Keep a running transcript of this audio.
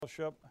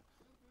Fellowship.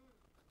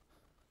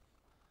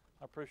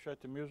 I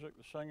appreciate the music,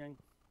 the singing,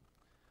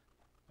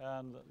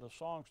 and the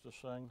songs to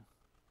sing.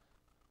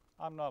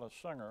 I'm not a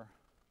singer.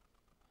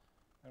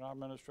 In our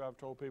ministry, I've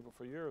told people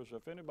for years,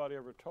 if anybody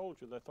ever told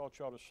you they thought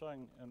you ought to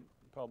sing in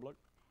public,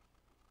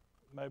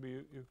 maybe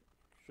you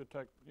should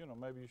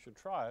maybe you should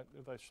try it.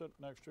 If they sit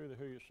next to you, they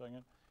hear you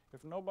singing.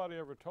 If nobody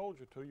ever told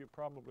you to, you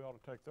probably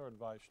ought to take their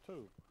advice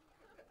too.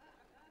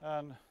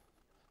 And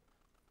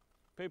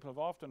people have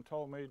often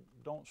told me,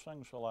 don't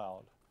sing so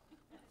loud.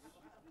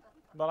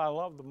 But I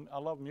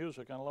love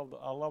music, and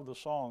I love the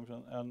songs,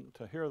 and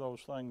to hear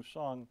those things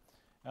sung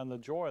and the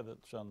joy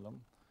that's in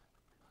them.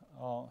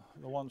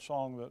 The one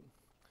song that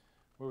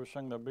we were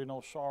singing, there'd be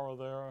no sorrow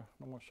there,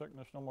 no more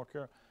sickness, no more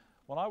care.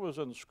 When I was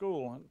in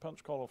school in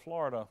Pensacola,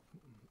 Florida,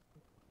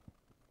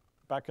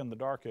 back in the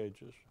dark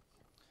ages,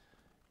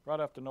 right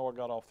after Noah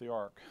got off the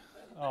ark,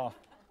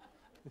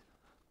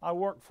 I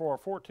worked for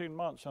 14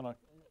 months in a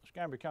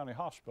Escambia County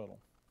hospital.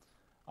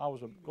 I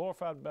was a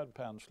glorified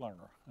bedpan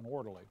slinger, an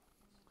orderly.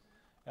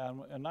 And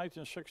in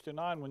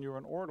 1969, when you were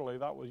an orderly,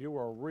 you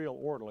were a real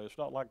orderly. It's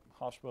not like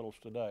hospitals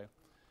today.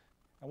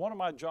 And one of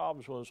my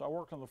jobs was I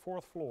worked on the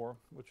 4th floor,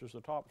 which is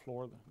the top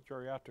floor, the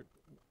geriatric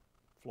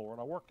floor, and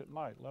I worked at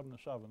night, 11 to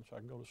 7, so I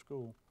could go to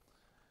school.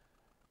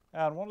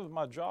 And one of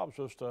my jobs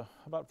was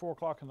about 4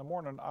 o'clock in the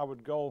morning, I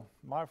would go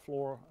my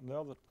floor and the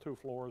other 2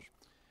 floors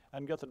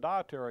and get the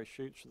dietary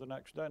sheets for the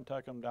next day and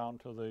take them down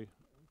to the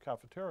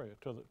cafeteria,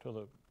 to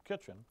the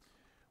kitchen,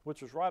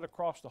 which is right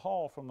across the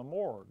hall from the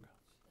morgue.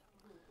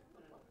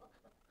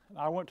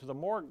 I went to the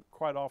morgue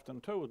quite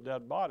often too with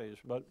dead bodies,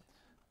 but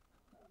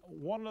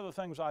one of the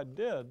things I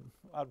did,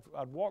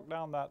 I'd walk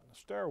down that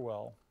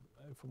stairwell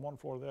from one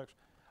floor to the next.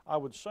 I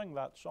would sing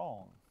that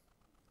song,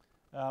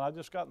 and I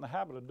just got in the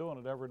habit of doing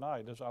it every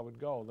night as I would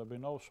go. There'd be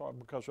no sorrow,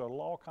 because there's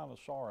all kind of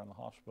sorrow in the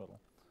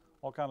hospital,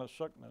 all kind of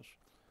sickness.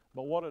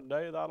 But what a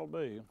day that'll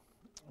be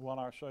when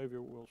our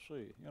Savior will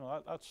see. You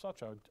know, that's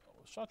such a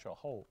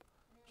hope,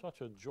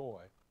 such a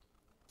joy,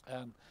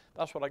 and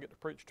that's what I get to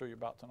preach to you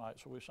about tonight.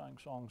 So we sang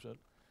songs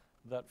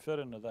that fit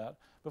into that.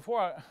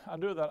 Before I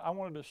do that, I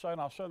wanted to say, and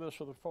I'll say this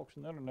for the folks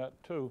on the internet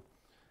too,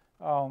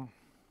 I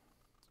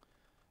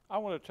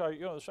want to tell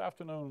you,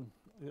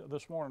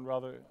 this morning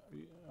rather,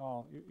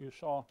 you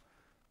saw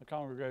the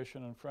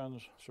congregation and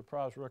friends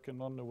surprise Rick and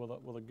Linda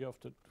with a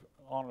gift to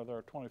honor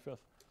their 25th,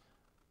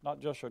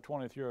 not just their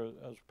 20th year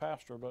as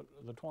pastor, but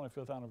the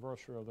 25th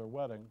anniversary of their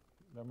wedding,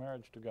 their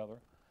marriage together.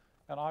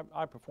 And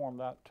I performed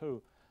that too.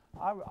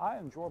 I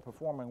enjoy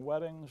performing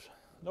weddings.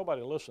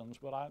 Nobody listens,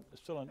 but I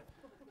still.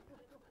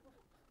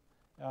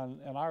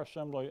 And in our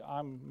assembly,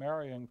 I'm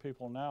marrying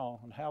people now,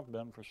 and have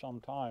been for some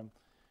time,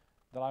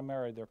 that I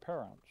married their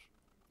parents.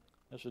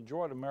 It's a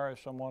joy to marry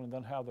someone and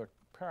then have their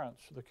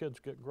parents, the kids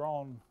get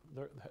grown,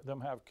 them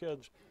have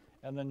kids,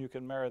 and then you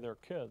can marry their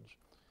kids.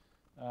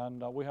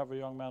 And we have a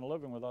young man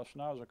living with us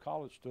now as a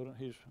college student.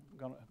 He's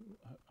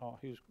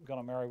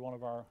gonna marry one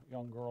of our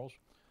young girls.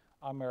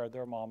 I married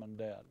their mom and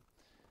dad,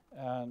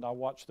 and I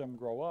watched them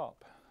grow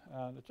up.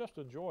 And it's just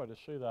a joy to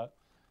see that,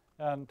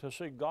 and to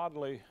see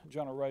godly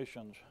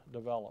generations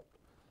develop.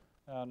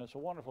 And it's a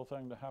wonderful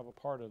thing to have a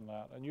part in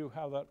that. And you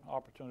have that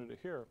opportunity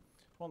here.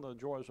 It's one of the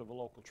joys of a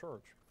local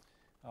church,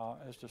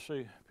 is to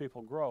see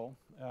people grow.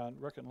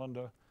 And Rick and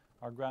Linda,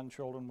 our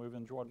grandchildren, we've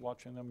enjoyed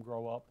watching them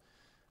grow up.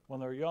 When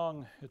they're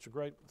young, it's a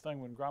great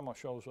thing when Grandma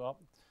shows up.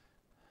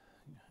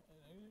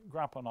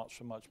 Grandpa not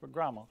so much, but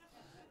Grandma.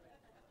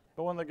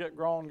 But when they get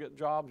grown, get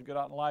jobs, get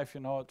out in life,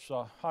 it's,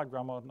 hi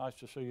Grandma, nice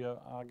to see you,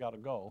 I gotta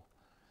go.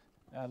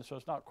 And so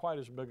it's not quite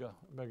as big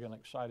an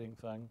exciting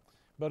thing,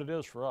 but it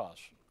is for us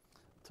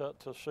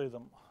to see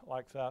them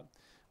like that.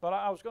 But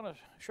I was going to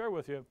share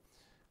with you,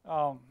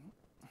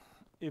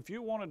 if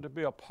you wanted to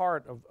be a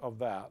part of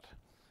that,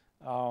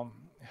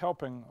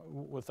 helping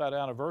with that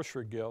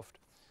anniversary gift,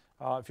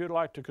 if you'd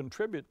like to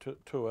contribute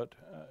to it,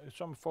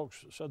 some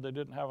folks said they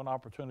didn't have an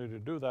opportunity to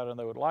do that and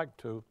they would like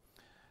to.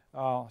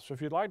 So if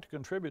you'd like to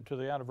contribute to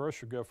the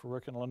anniversary gift for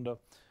Rick and Linda,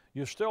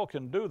 you still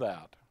can do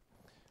that.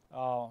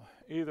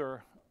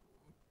 Either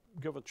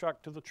give a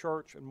check to the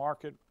church and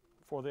mark it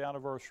for the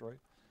anniversary,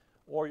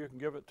 or you can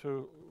give it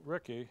to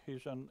Ricky.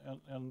 He's in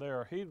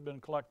there. He'd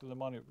been collecting the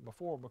money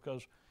before,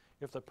 because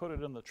if they put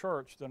it in the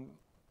church, then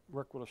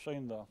Rick would have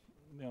seen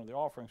the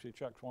offerings. He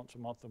checks once a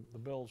month, the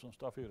bills and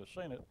stuff. He would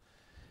have seen it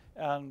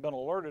and been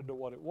alerted to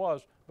what it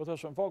was. But there's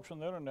some folks on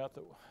the internet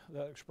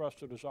that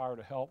expressed a desire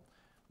to help.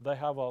 They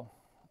have a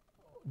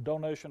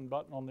donation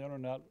button on the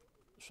internet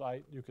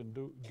site. You can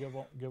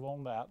give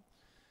on that.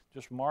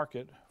 Just mark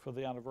it for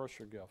the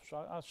anniversary gift. So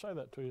I say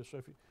that to you.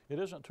 So it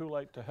isn't too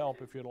late to help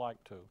if you'd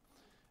like to,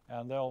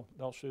 and they'll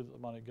see that the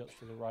money gets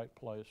to the right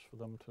place for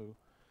them to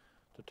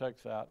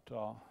take that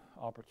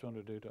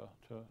opportunity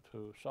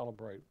to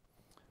celebrate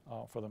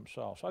for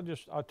themselves.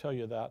 I tell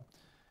you that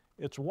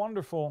it's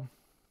wonderful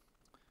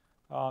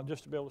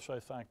just to be able to say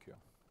thank you,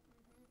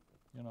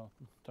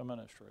 to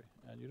ministry,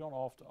 and you don't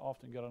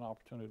often get an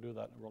opportunity to do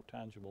that in a real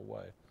tangible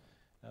way,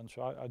 and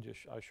so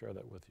I share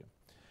that with you.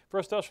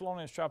 1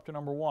 Thessalonians chapter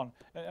number 1.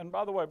 And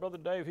by the way, Brother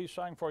Dave, he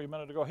sang for you a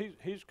minute ago.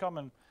 He's come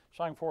and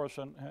sang for us,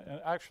 and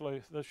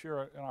actually this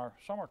year in our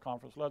summer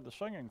conference led the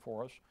singing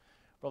for us.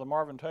 Brother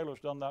Marvin Taylor's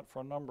done that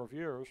for a number of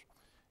years.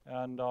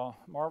 And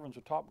Marvin's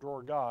a top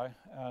drawer guy,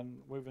 and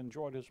we've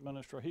enjoyed his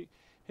ministry.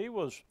 He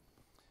was,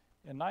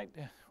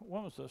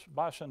 when was this?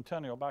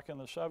 Bicentennial, back in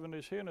the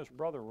 70s. He and his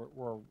brother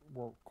were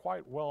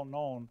quite well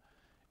known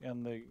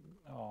in the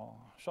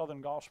Southern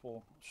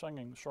Gospel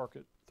singing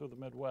circuit through the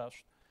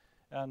Midwest.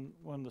 And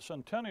when the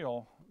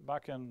centennial,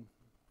 back in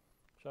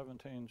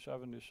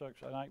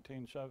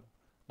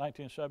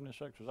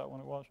 1976, is that when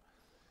it was?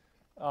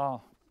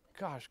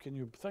 Gosh, can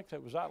you think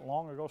that was that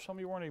long ago? Some of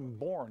you weren't even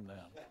born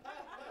then.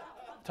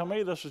 To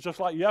me, this is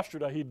just like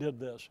yesterday he did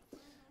this.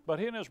 But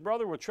he and his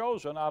brother were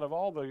chosen out of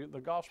all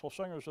the gospel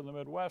singers in the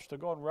Midwest to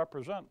go and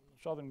represent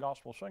Southern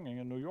gospel singing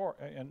in New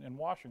York, in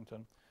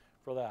Washington,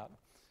 for that.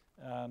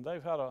 And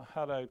they've had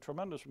a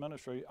tremendous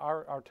ministry.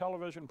 Our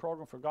television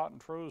program, Forgotten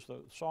Truths,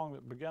 the song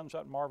that begins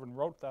that, Marvin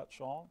wrote that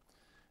song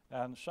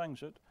and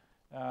sings it.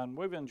 And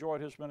we've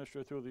enjoyed his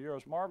ministry through the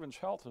years. Marvin's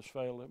health has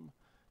failed him,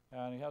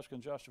 and he has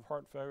congestive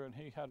heart failure, and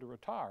he had to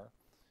retire.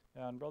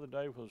 And Brother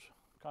Dave was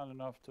kind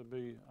enough to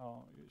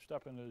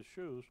step into his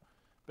shoes,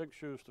 big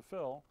shoes to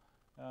fill.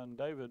 And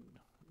David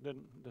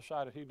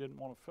decided he didn't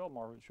want to fill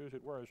Marvin's shoes,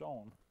 he'd wear his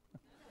own.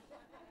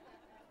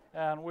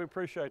 And we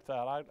appreciate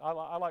that.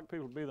 I like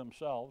people to be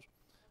themselves,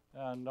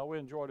 and we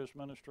enjoyed his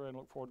ministry and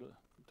look forward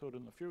to it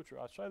in the future.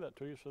 I say that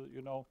to you so that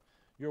you know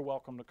you're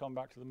welcome to come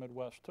back to the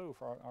Midwest too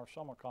for our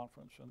summer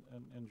conference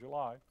in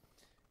July.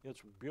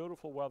 It's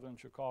beautiful weather in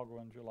Chicago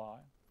in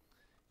July.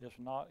 It's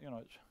not,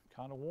 it's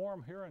kind of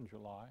warm here in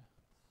July.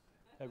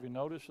 Have you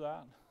noticed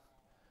that?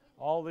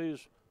 All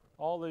these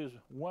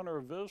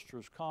winter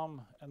visitors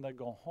come and they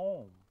go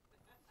home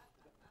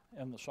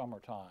in the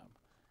summertime.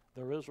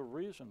 There is a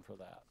reason for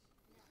that.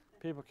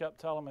 People kept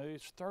telling me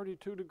it's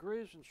 32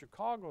 degrees in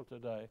Chicago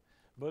today,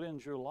 but in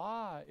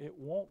July it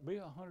won't be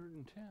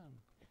 110.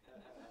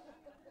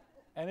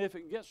 And if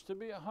it gets to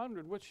be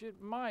 100, which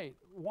it might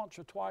once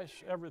or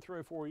twice every 3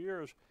 or 4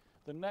 years,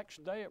 the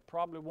next day it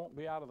probably won't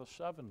be out of the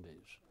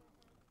 70s.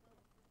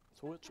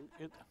 So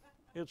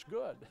it's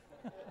good.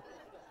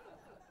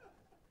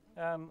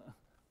 And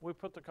we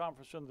put the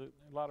conference in the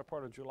latter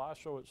part of July,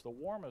 so it's the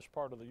warmest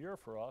part of the year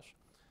for us,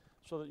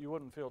 so that you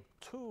wouldn't feel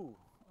too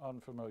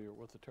unfamiliar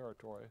with the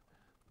territory.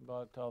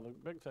 But the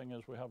big thing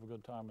is we have a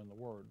good time in the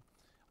Word.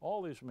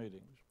 All these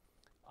meetings,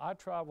 I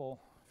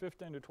travel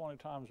 15 to 20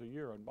 times a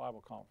year in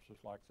Bible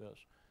conferences like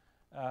this.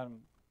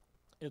 And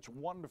it's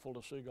wonderful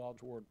to see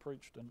God's Word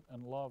preached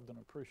and loved and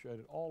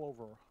appreciated all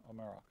over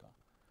America.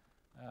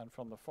 And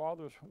from the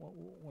farthest,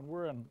 when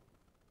we're in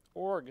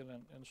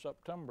Oregon in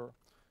September,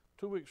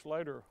 2 weeks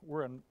later,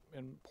 we're in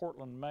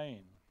Portland,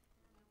 Maine,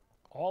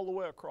 all the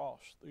way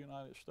across the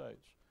United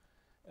States.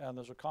 And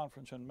there's a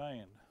conference in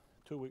Maine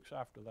 2 weeks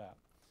after that.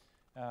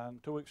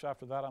 And 2 weeks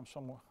after that, I'm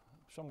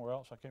somewhere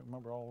else. I can't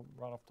remember all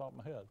right off the top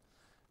of my head.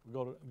 We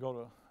go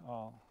to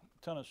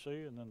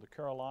Tennessee and then the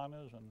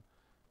Carolinas and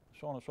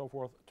so on and so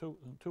forth. 2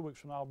 weeks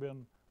from now, I'll be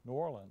in New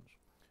Orleans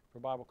for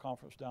a Bible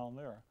conference down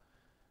there.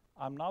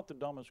 I'm not the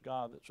dumbest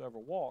guy that's ever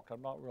walked.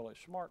 I'm not really a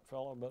smart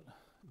fellow, but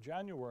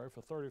January,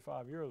 for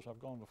 35 years, I've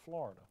gone to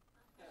Florida.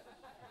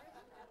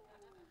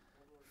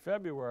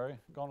 February,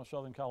 gone to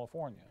Southern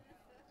California.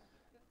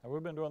 And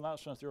we've been doing that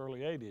since the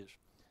early 80s.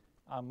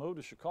 I moved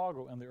to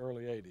Chicago in the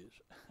early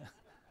 80s,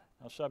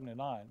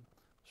 79.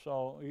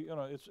 So,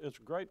 it's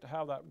great to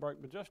have that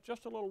break, but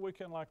just a little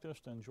weekend like this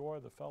to enjoy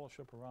the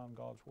fellowship around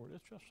God's Word.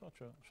 It's just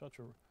such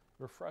a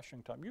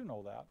refreshing time. You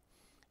know that,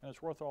 and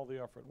it's worth all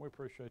the effort. And we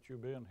appreciate you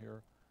being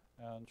here,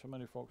 and so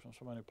many folks in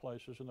so many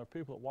places. And there are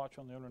people that watch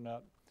on the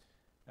internet,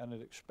 and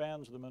it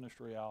expands the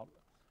ministry out.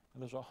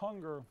 And there's a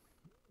hunger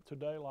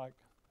today like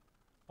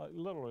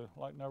literally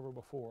like never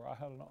before. I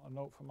had a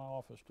note from my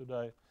office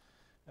today,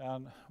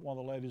 and one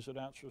of the ladies that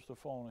answers the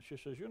phone, and she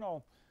says,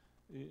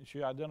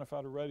 she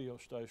identified a radio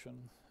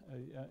station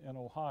in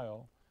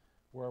Ohio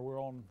where we're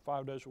on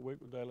 5 days a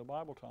week with Daily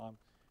Bible Time.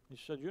 He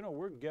said,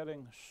 we're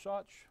getting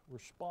such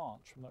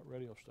response from that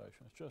radio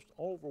station. It's just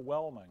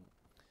overwhelming,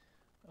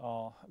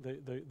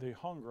 the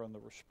hunger and the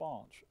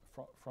response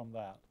from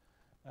that.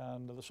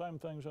 And the same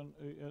things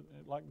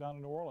like down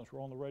in New Orleans.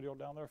 We're on the radio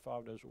down there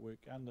 5 days a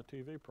week and the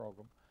TV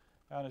program.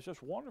 And it's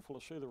just wonderful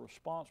to see the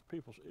response,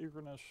 people's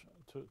eagerness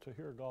to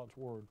hear God's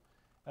Word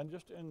and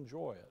just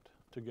enjoy it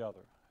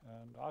together.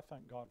 And I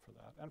thank God for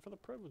that and for the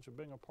privilege of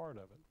being a part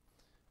of it.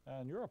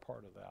 And you're a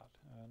part of that,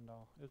 and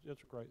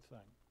it's a great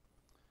thing.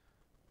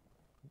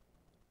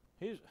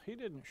 He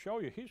didn't show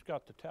you. He's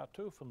got the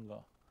tattoo from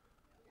the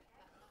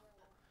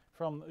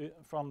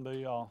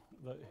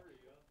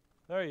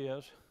there he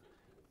is.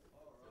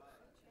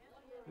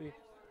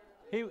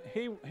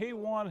 He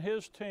won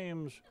his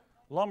team's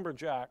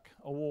Lumberjack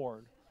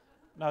Award.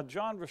 Now,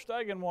 John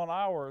Verstegen won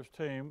our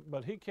team,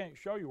 but he can't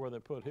show you where they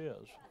put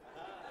his.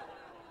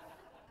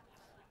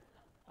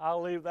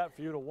 I'll leave that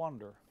for you to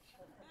wonder.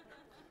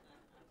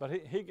 But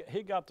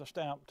he got the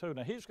stamp too.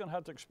 Now, he's going to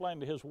have to explain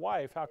to his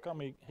wife how come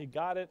he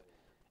got it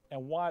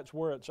and why it's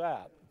where it's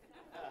at.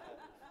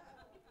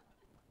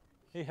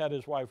 He had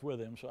his wife with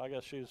him, so I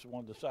guess she's the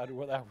one who decided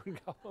where that would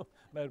go.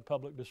 Made a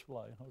public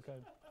display, okay?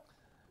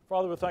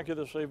 Father, we thank you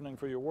this evening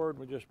for your word.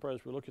 We just pray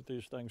as we look at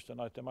these things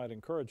tonight, they might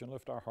encourage and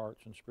lift our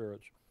hearts and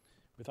spirits.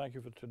 We thank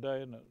you for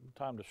today and the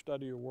time to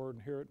study your word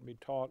and hear it and be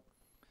taught,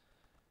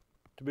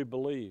 to be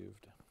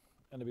believed,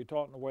 and to be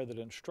taught in a way that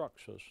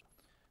instructs us,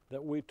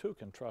 that we too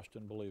can trust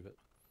and believe it.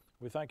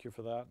 We thank you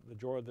for that, the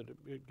joy that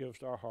it gives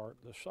to our heart,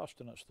 the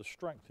sustenance, the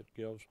strength it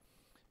gives,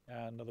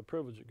 and the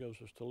privilege it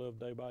gives us to live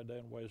day by day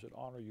in ways that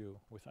honor you.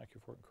 We thank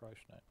you for it in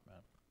Christ's name.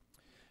 Amen.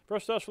 1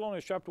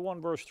 Thessalonians chapter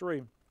 1, verse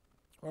 3,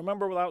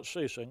 remembering without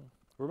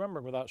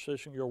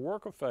ceasing your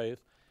work of faith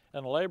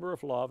and labor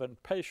of love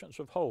and patience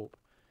of hope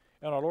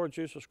in our Lord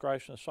Jesus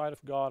Christ in the sight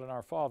of God and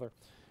our Father.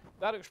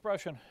 That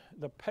expression,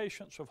 the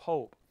patience of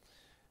hope.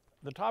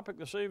 The topic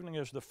this evening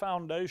is the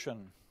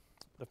foundation's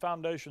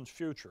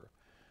future.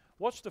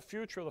 What's the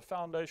future of the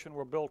foundation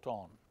we're built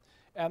on?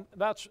 And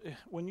that's,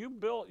 when you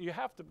build, you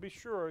have to be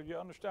sure you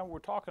understand what we're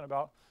talking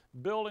about,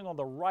 building on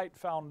the right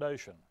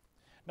foundation.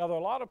 Now, there are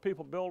a lot of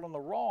people build on the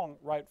wrong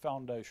right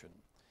foundation.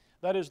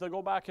 That is, they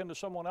go back into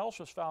someone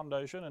else's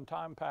foundation in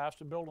time past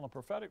and build on the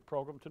prophetic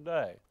program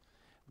today.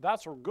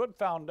 That's a good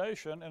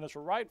foundation, and it's a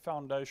right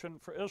foundation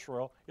for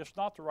Israel. It's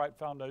not the right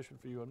foundation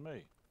for you and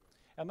me.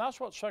 And that's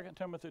what 2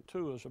 Timothy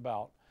 2 is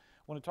about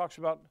when it talks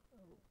about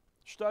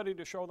study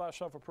to show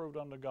thyself approved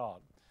unto God.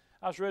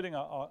 I was reading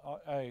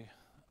a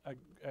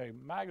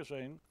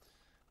magazine.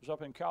 It was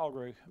up in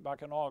Calgary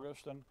back in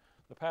August, and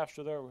the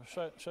pastor there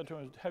said to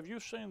me, have you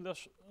seen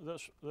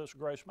this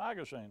Grace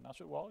magazine? I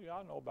said, well, yeah,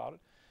 I know about it.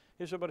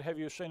 He said, but have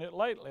you seen it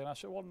lately? And I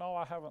said, well, no,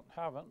 I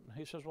haven't.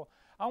 He says, well,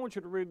 I want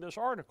you to read this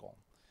article.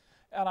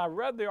 And I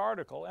read the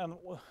article, and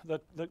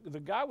the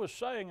guy was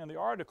saying in the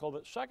article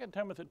that 2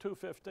 Timothy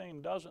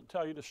 2:15 doesn't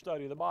tell you to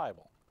study the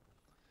Bible.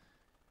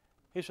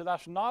 He said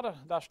that's not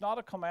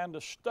a command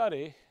to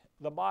study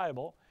the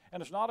Bible,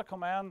 and it's not a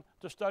command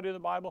to study the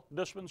Bible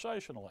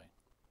dispensationally.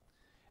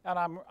 And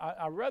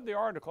I read the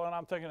article, and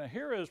I'm thinking,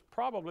 here is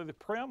probably the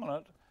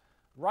preeminent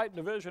Right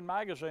Division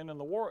magazine in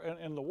the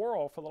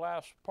world for the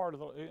last part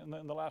of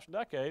in the last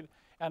decade,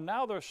 and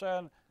now they're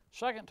saying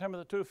 2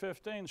 Timothy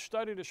 2:15,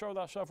 study to show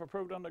thyself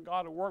approved unto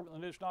God, a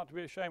workman that is not to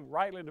be ashamed,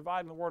 rightly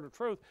dividing the word of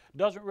truth,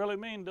 doesn't really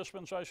mean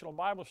dispensational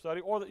Bible study,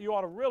 or that you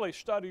ought to really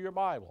study your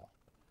Bible.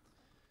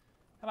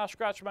 And I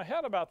scratched my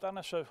head about that, and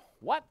I said,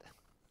 what?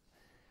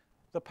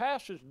 The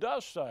passage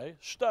does say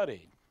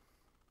study.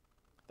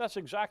 That's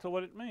exactly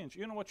what it means.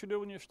 You know what you do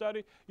when you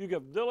study? You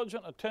give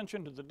diligent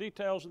attention to the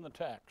details in the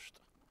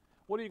text.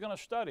 What are you going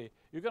to study?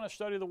 You're going to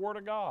study the Word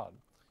of God.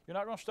 You're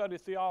not going to study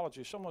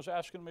theology. Someone was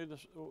asking me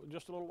this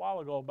just a little while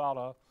ago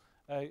about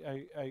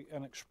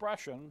an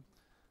expression.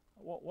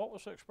 What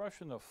was the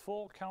expression? The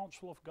full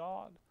counsel of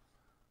God?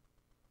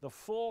 The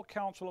full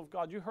counsel of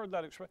God. You heard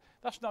that expression.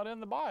 That's not in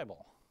the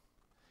Bible.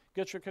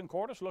 Get your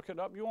concordance, look it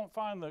up. You won't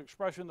find the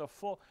expression the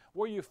full.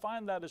 Where you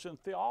find that is in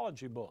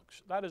theology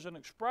books. That is an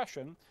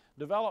expression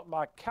developed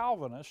by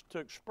Calvinists to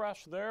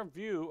express their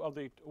view of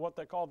what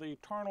they call the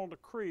eternal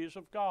decrees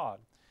of God.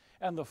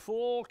 And the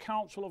full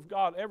counsel of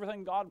God,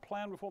 everything God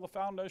planned before the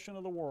foundation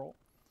of the world.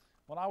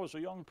 When I was a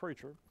young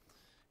preacher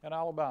in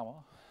Alabama,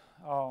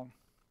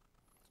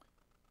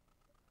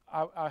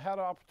 I had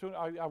an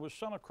opportunity. I was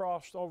sent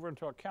across over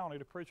into a county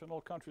to preach in a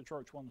little country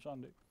church one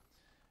Sunday.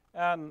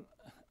 And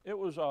it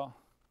was a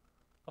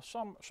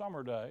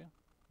summer day.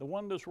 The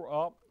windows were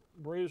up,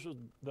 breezes,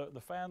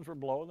 the fans were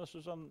blowing. This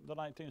is in the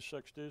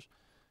 1960s.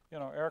 You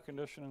know, air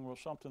conditioning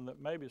was something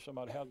that maybe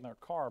somebody had in their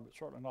car, but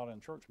certainly not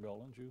in church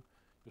buildings. You're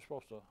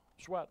supposed to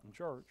sweat in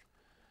church.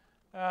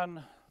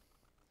 And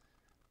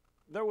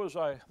there was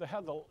they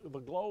had the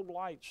globe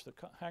lights that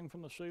hang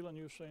from the ceiling.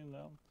 You've seen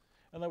them.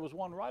 And there was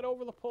one right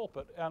over the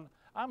pulpit. And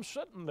I'm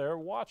sitting there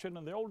watching,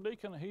 and the old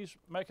deacon, he's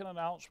making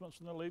announcements,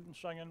 and they're leading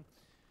singing.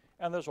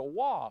 And there's a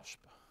wasp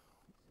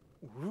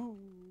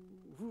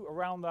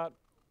around that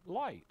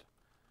light.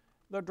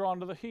 They're drawn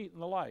to the heat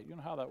and the light. You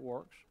know how that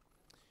works.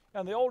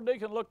 And the old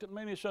deacon looked at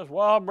me and he says,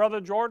 well, Brother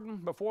Jordan,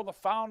 before the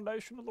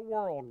foundation of the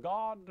world,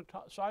 God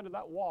decided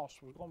that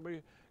wasp was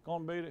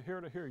going to be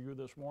here to hear you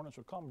this morning,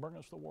 so come bring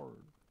us the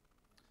word.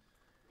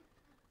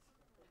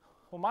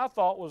 Well, my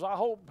thought was, I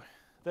hope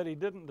that he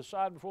didn't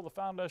decide before the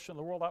foundation of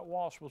the world that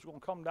wasp was going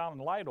to come down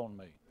and light on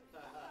me.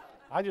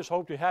 I just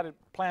hoped he had it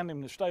planned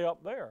him to stay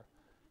up there.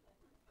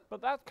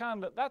 But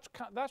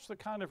that's the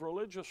kind of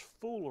religious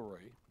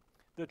foolery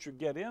that you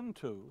get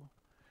into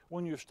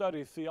when you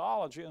study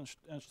theology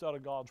instead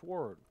of God's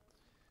Word.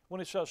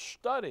 When he says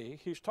study,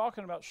 he's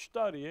talking about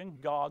studying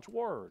God's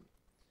Word.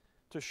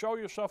 To show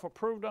yourself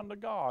approved unto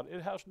God.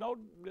 It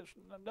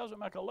doesn't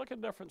make a lick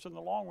of difference in the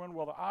long run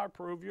whether I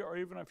approve you or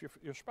even if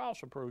your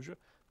spouse approves you.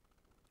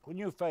 When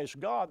you face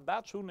God,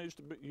 that's who needs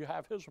to be, you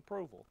have His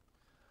approval.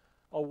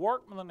 A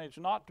workman that needs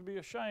not to be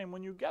ashamed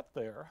when you get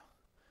there,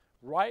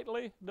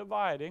 rightly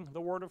dividing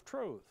the word of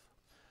truth.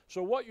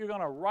 So what you're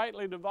going to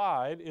rightly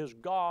divide is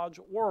God's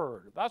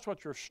Word. That's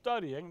what you're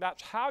studying.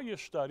 That's how you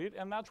study it,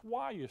 and that's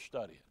why you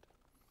study it.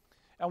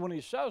 And when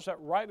he says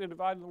that, rightly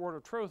dividing the word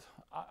of truth,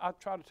 I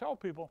try to tell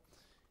people,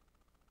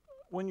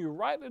 when you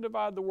rightly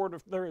divide the word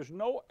of, there is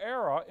no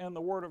error in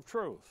the word of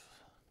truth.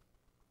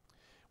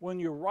 When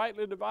you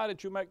rightly divide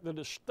it, you make the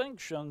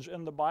distinctions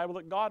in the Bible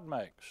that God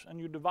makes, and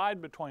you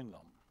divide between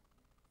them.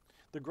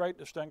 The great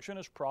distinction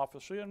is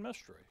prophecy and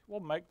mystery.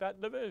 Well, make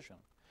that division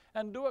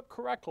and do it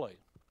correctly.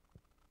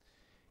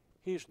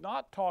 He's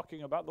not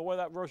talking about, the way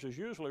that verse is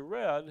usually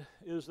read,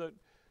 is that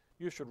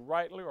you should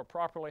rightly or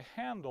properly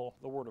handle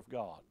the Word of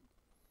God.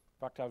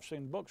 In fact, I've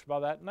seen books by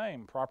that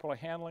name, Properly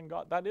Handling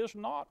God. That is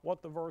not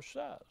what the verse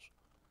says.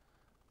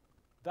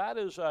 That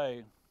is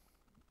a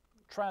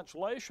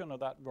translation of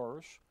that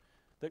verse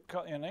that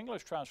in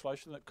English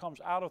translation that comes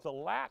out of the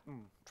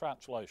Latin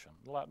translation,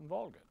 the Latin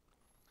Vulgate.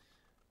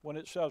 When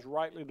it says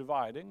rightly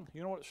dividing,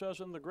 you know what it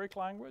says in the Greek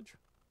language?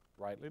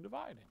 Rightly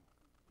dividing.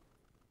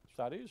 It's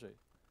that easy.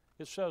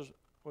 It says,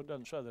 well, it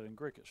doesn't say that in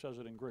Greek, it says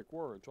it in Greek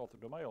words.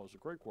 Orthodomeo is a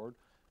Greek word.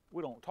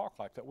 We don't talk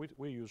like that.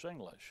 We use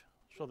English.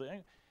 So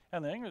the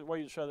English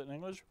way you say that in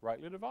English,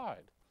 rightly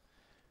divide.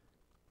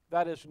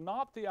 That is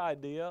not the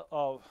idea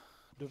of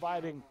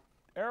dividing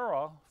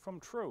error from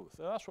truth.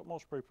 That's what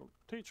most people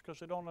teach because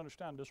they don't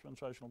understand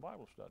dispensational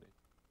Bible study.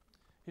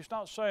 He's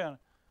not saying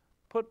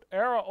put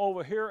error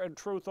over here and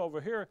truth over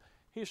here.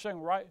 He's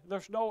saying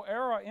there's no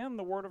error in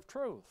the word of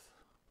truth.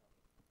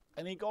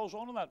 And he goes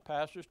on in that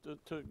passage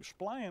to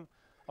explain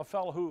a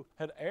fellow who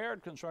had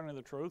erred concerning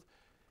the truth,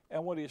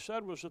 and what he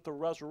said was that the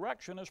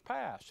resurrection is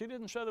past. He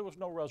didn't say there was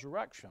no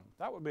resurrection.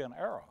 That would be an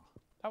error.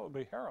 That would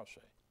be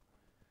heresy.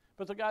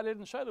 But the guy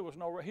didn't say there was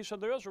no, he said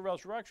there is a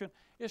resurrection,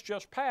 it's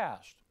just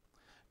past.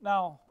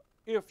 Now,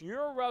 if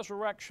your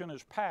resurrection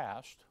is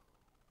past,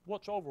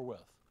 what's over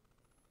with?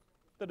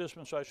 The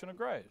dispensation of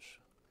grace.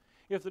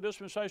 If the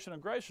dispensation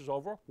of grace is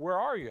over, where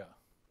are you?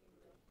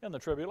 In the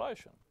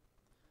tribulation.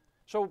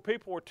 So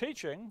people were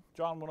teaching,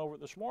 John went over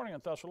it this morning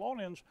in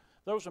Thessalonians,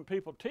 there were some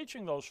people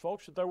teaching those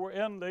folks that they were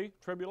in the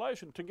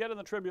tribulation. To get in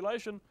the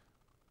tribulation,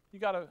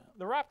 the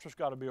rapture's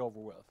got to be over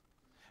with.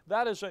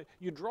 That is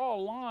you draw a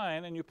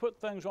line and you put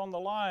things on the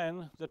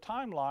line, the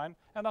timeline,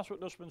 and that's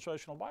what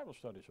dispensational Bible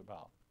study is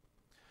about.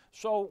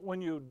 So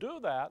when you do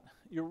that,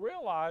 you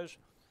realize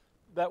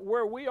that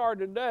where we are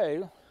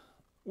today,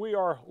 we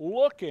are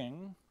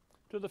looking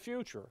to the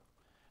future.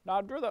 Now,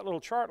 I drew that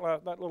little chart,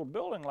 that little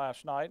building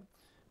last night.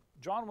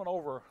 John went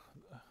over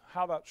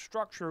how that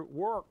structure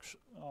works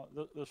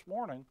this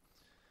morning.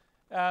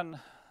 And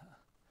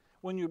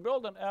when you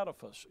build an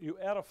edifice, you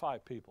edify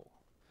people.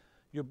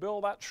 You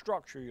build that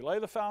structure. You lay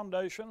the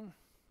foundation.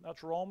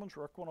 That's Romans.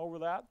 Rick went over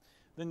that.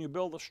 Then you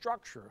build the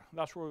structure.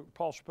 That's where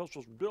Paul's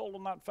epistles build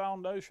on that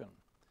foundation.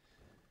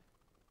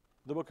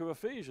 The book of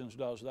Ephesians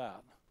does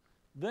that.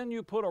 Then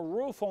you put a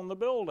roof on the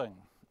building.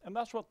 And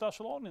that's what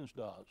Thessalonians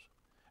does.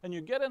 And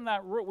you get in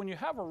that roof. When you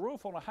have a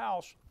roof on a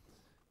house,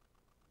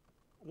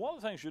 one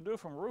of the things you do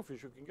from a roof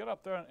is you can get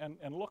up there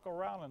and look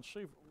around and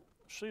see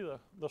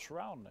the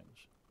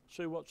surroundings,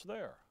 see what's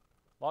there.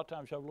 A lot of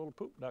times you have a little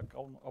poop deck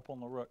up on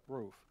the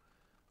roof,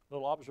 a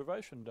little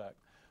observation deck.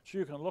 So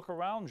you can look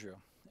around you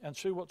and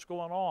see what's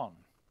going on.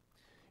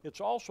 It's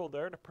also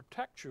there to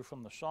protect you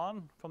from the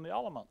sun, from the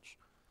elements,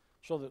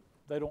 so that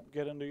they don't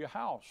get into your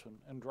house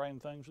and drain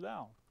things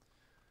down.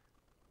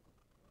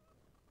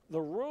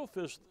 The roof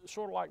is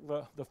sort of like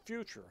the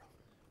future.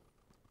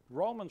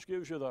 Romans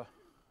gives you the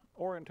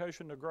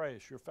orientation to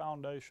grace, your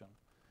foundation.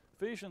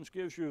 Ephesians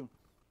gives you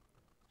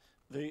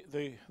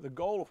the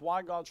goal of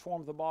why God's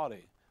formed the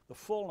body, the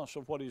fullness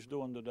of what he's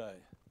doing today.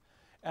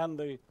 And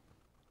the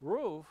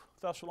roof,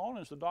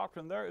 Thessalonians, the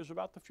doctrine there is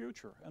about the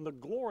future and the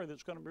glory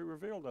that's going to be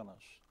revealed in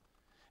us.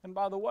 And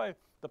by the way,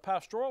 the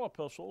pastoral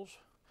epistles,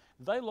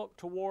 they look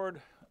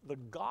toward the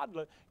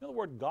godly. You know, the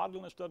word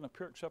godliness doesn't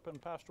appear except in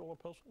pastoral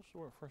epistles,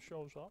 where it first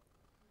shows up.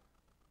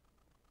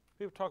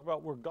 People talk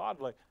about we're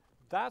godly.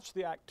 That's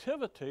the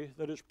activity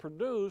that is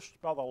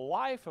produced by the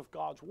life of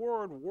God's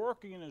Word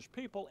working in his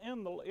people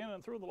in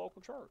and through the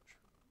local church.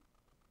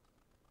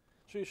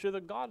 So you see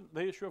the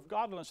issue of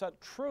godliness,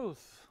 that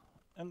truth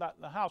in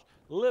the house,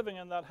 living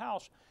in that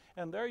house,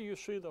 and there you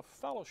see the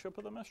fellowship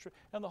of the mystery,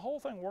 and the whole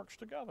thing works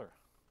together.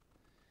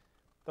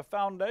 The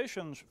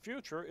foundation's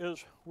future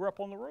is we're up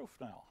on the roof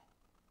now.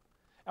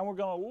 And we're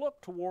going to look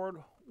toward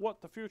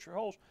what the future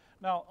holds.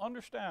 Now,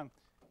 understand,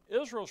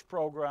 Israel's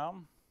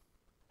program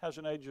has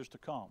an ages to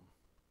come.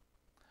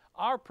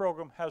 Our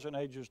program has an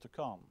ages to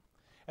come.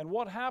 And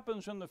what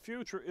happens in the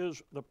future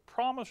is the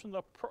promise and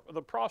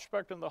the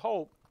prospect and the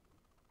hope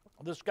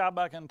of this guy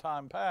back in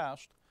time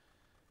past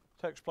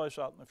takes place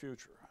out in the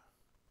future.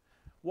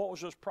 What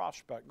was this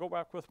prospect? Go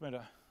back with me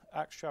to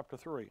Acts chapter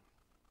 3.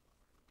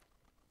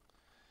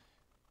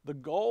 The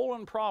goal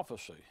in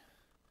prophecy,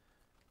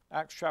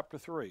 Acts chapter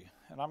 3.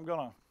 And I'm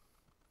going to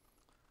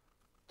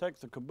take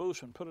the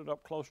caboose and put it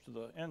up close to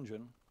the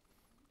engine,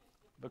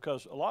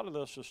 because a lot of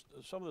this is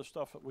some of the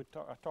stuff that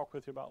I talked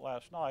with you about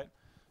last night,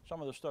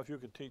 some of the stuff you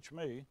could teach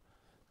me,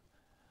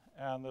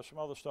 and there's some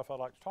other stuff I'd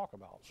like to talk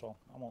about. So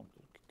I'm going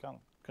to kind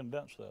of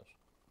condense this.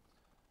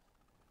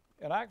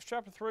 In Acts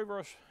chapter 3,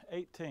 verse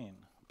 18,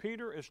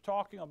 Peter is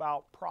talking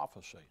about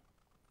prophecy.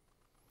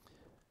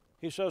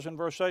 He says in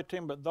verse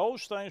 18, "But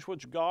those things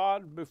which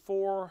God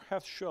before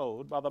hath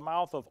showed by the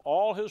mouth of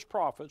all his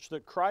prophets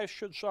that Christ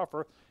should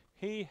suffer,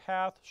 he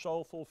hath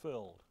so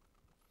fulfilled."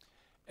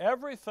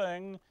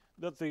 Everything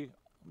that the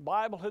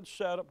Bible had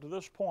said up to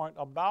this point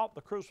about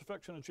the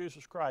crucifixion of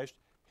Jesus Christ,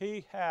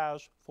 he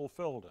has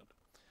fulfilled it.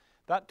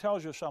 That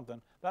tells you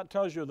something. That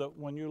tells you that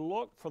when you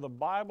look for the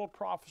Bible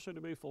prophecy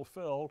to be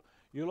fulfilled,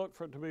 you look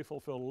for it to be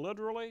fulfilled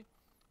literally,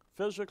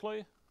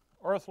 physically,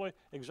 earthly,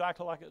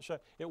 exactly like it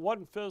said. It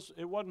wasn't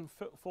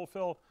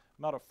fulfilled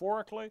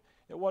metaphorically.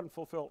 It wasn't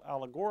fulfilled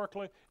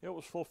allegorically. It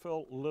was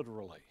fulfilled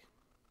literally.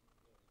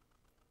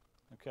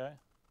 Okay?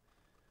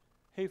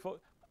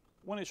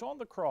 When he's on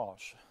the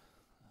cross,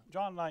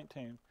 John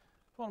 19,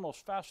 it's one of the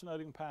most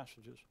fascinating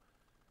passages.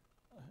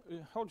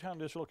 Hold your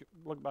hand and just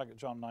look back at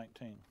John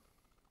 19.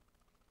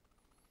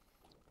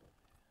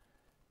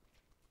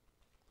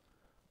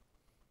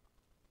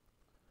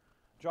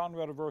 John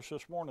read a verse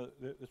this morning.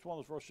 It's one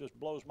of those verses that just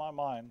blows my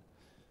mind.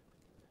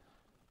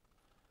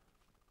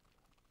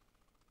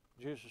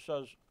 Jesus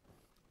says,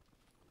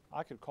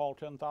 "I could call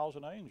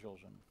 10,000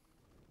 angels." And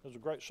there's a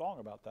great song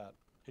about that.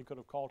 He could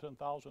have called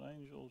 10,000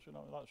 angels, you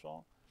know that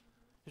song?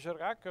 He said,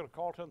 "I could have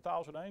called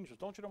 10,000 angels.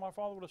 Don't you know my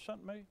Father would have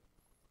sent me?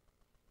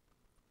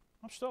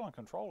 I'm still in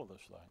control of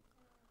this thing.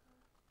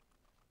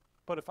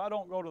 But if I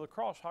don't go to the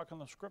cross, how can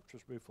the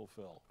Scriptures be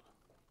fulfilled?"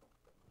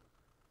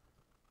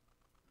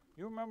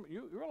 You remember,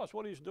 you realize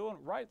what he's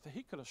doing, right?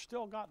 He could have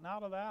still gotten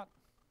out of that.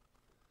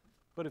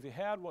 But if he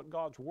had what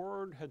God's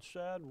Word had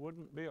said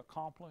wouldn't be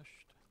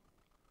accomplished.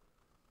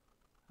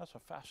 That's a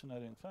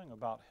fascinating thing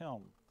about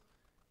him.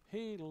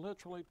 He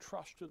literally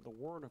trusted the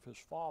Word of his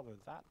Father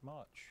that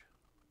much.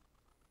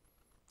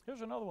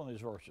 Here's another one of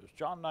these verses,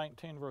 John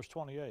 19, verse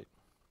 28.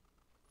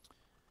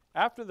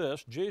 After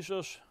this,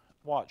 Jesus,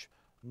 watch,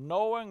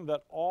 knowing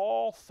that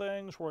all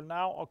things were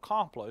now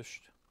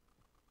accomplished,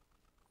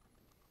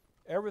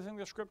 everything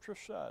the Scripture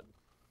said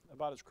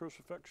about his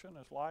crucifixion,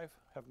 his life,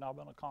 have now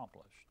been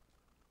accomplished.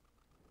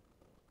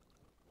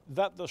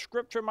 That the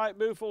Scripture might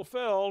be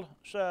fulfilled,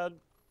 said,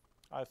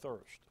 "I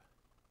thirst."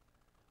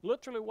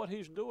 Literally what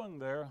he's doing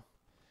there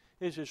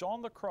is he's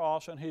on the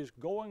cross and he's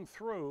going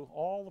through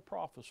all the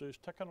prophecies,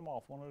 ticking them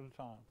off one at a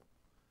time.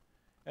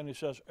 And he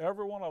says,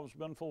 every one of them has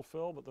been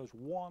fulfilled, but there's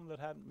one that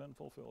hadn't been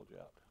fulfilled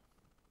yet.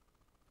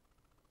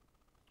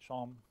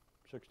 Psalm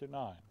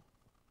 69.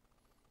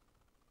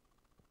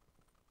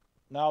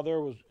 Now there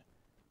was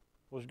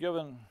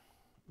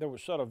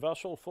set a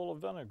vessel full of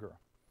vinegar,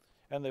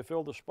 and they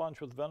filled the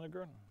sponge with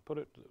vinegar, put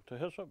it to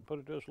hyssop, put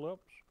it to his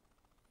lips.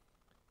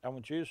 And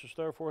when Jesus,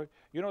 therefore,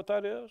 you know what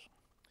that is?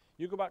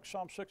 You go back to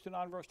Psalm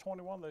 69, verse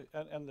 21,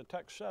 and the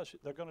text says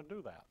they're going to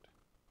do that.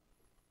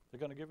 They're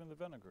going to give him the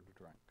vinegar to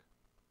drink.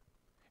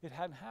 It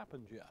hadn't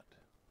happened yet.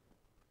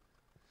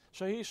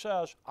 So he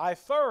says, I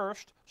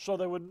thirst, so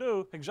they would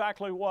do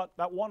exactly what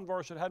that one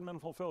verse that hadn't been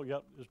fulfilled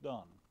yet is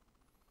done.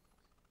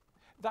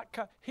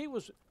 He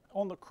was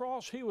on the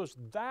cross, he was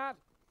that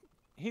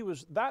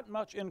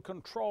much in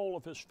control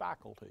of his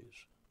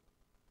faculties.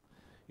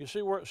 You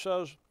see where it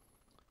says,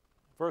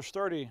 verse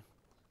 30,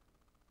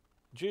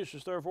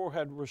 Jesus therefore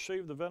had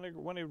received the vinegar.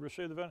 When he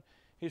received the vinegar,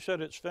 he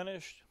said, it's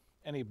finished,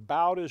 and he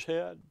bowed his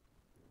head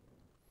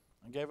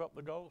and gave up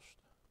the ghost.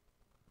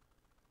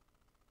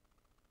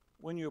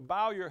 When you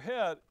bow your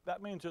head,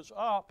 that means it's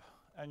up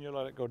and you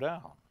let it go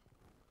down.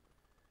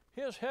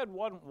 His head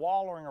wasn't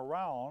wallowing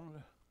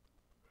around,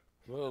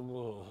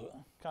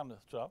 kind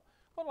of stuff.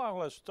 Well, all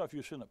that stuff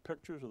you see in the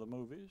pictures of the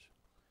movies.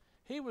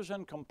 He was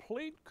in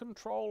complete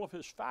control of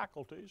his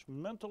faculties,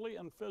 mentally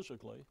and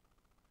physically,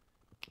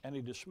 and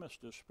he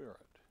dismissed his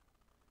spirit.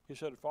 He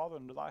said, Father,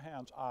 into thy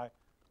hands I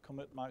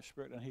commit my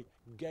spirit, and he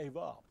gave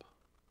up.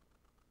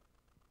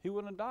 He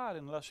wouldn't have died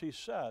unless he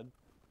said,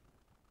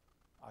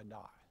 I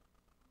die.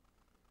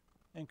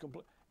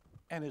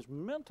 And his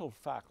mental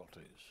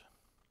faculties,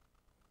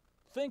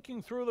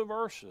 thinking through the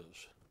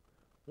verses.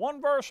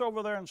 One verse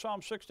over there in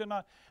Psalm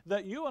 69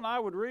 that you and I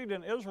would read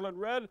and Israel had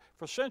read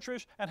for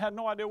centuries and had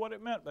no idea what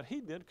it meant, but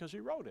he did because he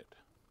wrote it.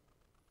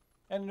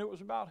 And it was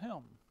about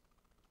him.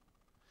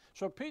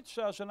 So Pete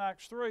says in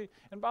Acts 3,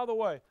 and by the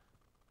way,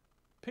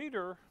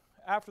 Peter,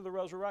 after the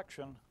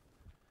resurrection,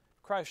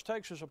 Christ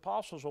takes his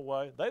apostles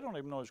away. They don't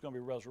even know he's going to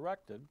be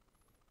resurrected.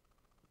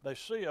 They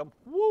see him.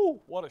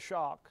 Woo, what a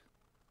shock.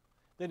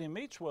 Then he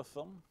meets with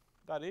them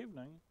that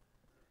evening,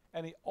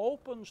 and he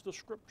opens the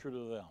Scripture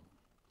to them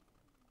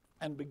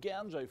and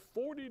begins a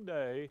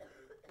 40-day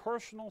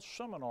personal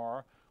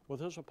seminar with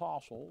his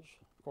apostles,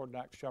 according to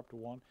Acts chapter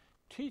 1,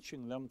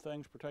 teaching them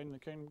things pertaining to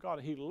the kingdom of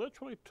God. He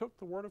literally took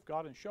the Word of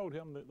God and showed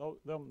him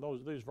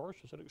these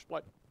verses and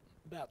explained,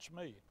 that's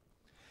me.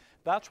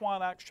 That's why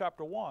in Acts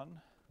chapter 1,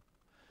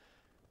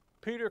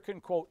 Peter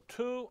can quote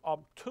two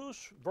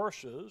obtuse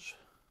verses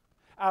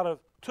out of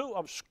two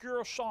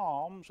obscure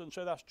Psalms and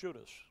say that's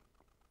Judas.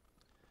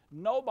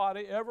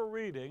 Nobody ever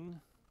reading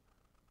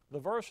the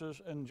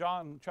verses in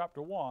John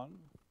chapter 1,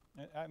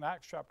 and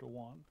Acts chapter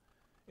 1,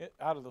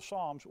 out of the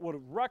Psalms would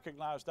have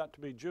recognized that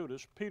to be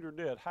Judas. Peter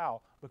did.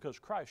 How? Because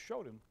Christ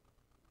showed him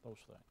those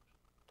things,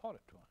 taught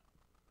it to him.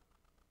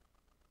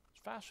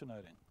 It's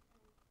fascinating.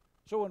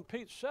 So when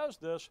Pete says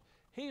this,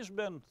 he's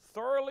been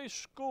thoroughly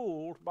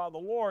schooled by the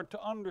Lord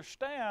to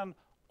understand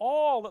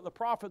all that the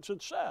prophets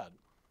had said.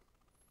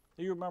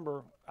 You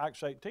remember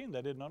Acts 18,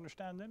 they didn't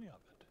understand any of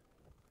it.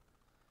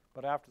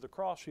 But after the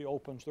cross, he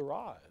opens their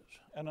eyes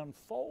and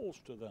unfolds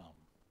to them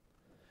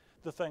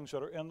the things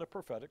that are in the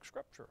prophetic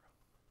scripture.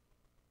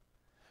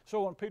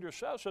 So when Peter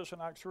says this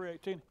in Acts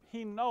 3:18,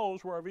 he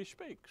knows wherever he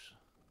speaks.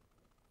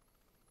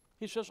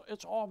 He says,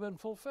 it's all been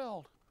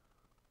fulfilled.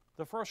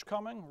 The first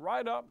coming,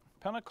 right up,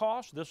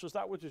 Pentecost, this is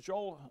that which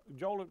Joel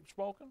had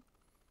spoken.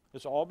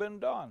 It's all been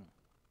done.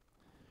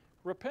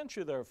 Repent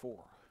ye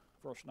therefore,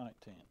 verse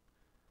 19,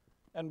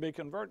 and be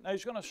converted. Now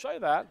he's going to say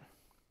that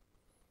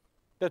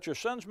your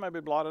sins may be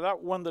blotted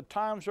out when the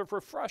times of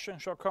refreshing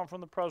shall come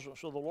from the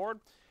presence of the Lord,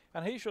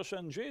 and he shall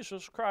send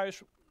Jesus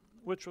Christ,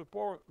 which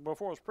before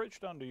was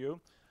preached unto you,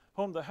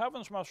 whom the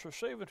heavens must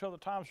receive until the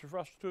times of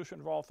restitution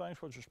of all things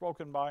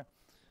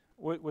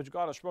which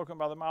God has spoken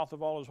by the mouth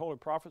of all his holy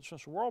prophets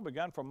since the world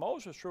began. For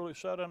Moses truly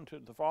said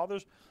unto the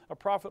fathers, a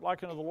prophet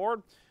like unto the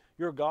Lord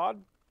your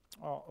God,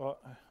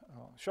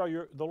 shall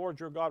the Lord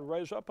your God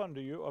raise up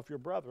unto you of your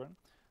brethren,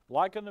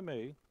 like unto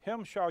me,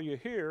 him shall you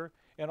hear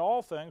in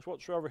all things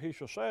whatsoever he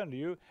shall say unto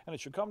you, and it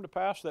shall come to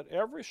pass that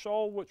every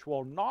soul which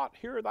will not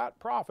hear that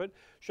prophet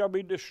shall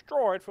be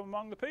destroyed from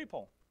among the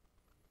people.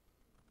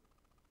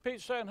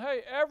 Pete's saying,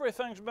 hey,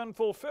 everything's been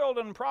fulfilled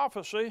in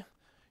prophecy.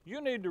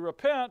 You need to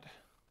repent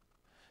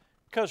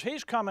because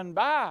he's coming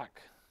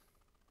back.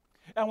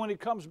 And when he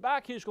comes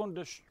back, he's going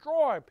to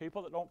destroy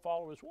people that don't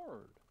follow his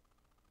word.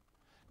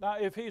 Now,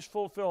 if he's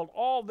fulfilled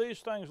all these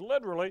things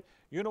literally,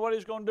 you know what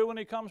he's going to do when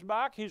he comes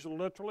back? He's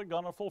literally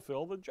going to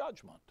fulfill the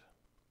judgment.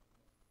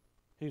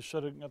 He's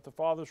sitting at the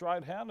Father's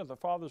right hand at the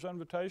Father's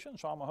invitation,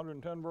 Psalm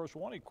 110, verse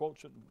 1. He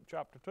quotes it in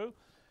chapter 2,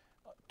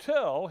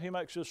 till he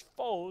makes his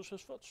foes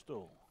his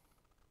footstool.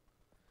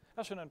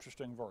 That's an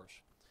interesting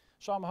verse.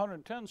 Psalm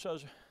 110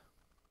 says,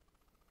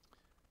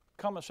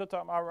 come and sit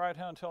at my right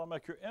hand until I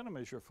make your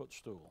enemies your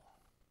footstool.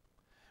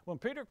 When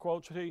Peter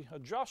quotes it, he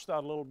adjusts that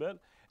a little bit,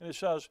 and he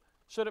says,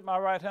 sit at my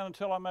right hand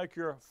until I make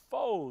your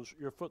foes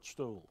your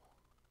footstool.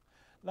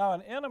 Now,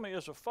 an enemy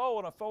is a foe,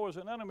 and a foe is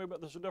an enemy,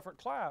 but there's a different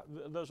class.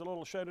 There's a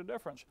little shade of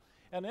difference.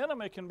 An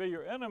enemy can be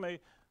your enemy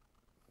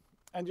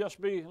and just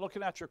be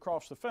looking at you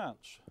across the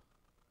fence.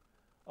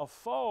 A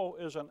foe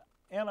is an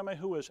enemy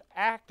who is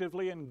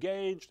actively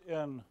engaged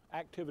in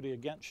activity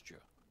against you.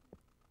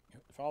 You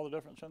follow the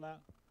difference in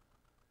that?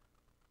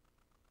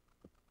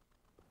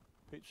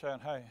 Pete's saying,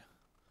 hey,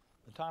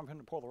 the time for him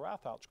to pour the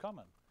wrath out's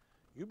coming.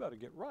 You better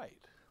get right.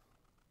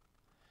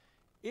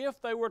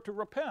 If they were to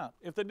repent,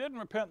 if they didn't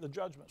repent, the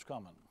judgment's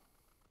coming.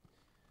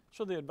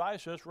 So the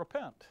advice is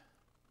repent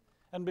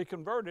and be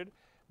converted,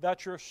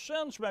 that your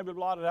sins may be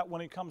blotted out when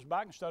he comes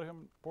back instead of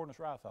him pouring his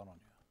wrath out on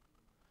you.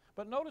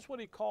 But notice what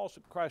he calls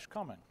Christ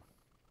coming.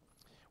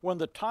 When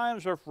the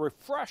times of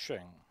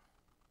refreshing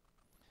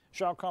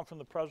shall come from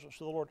the presence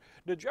of the Lord.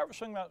 Did you ever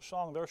sing that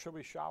song, There Shall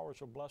Be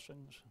Showers of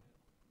Blessings?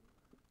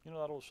 You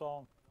know that old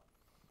song?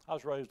 I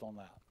was raised on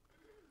that.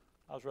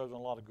 I was raised on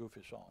a lot of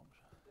goofy songs.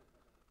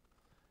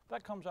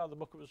 That comes out of the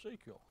book of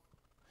Ezekiel.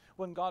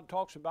 When God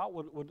talks about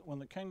when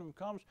the kingdom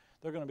comes,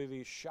 there are going to be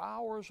these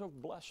showers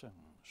of blessings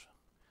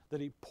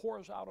that he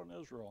pours out on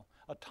Israel,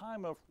 a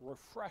time of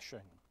refreshing.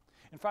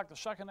 In fact, the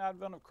second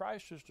advent of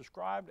Christ is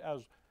described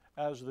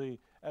as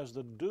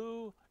the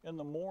dew in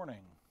the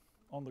morning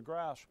on the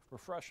grass,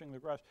 refreshing the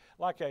grass,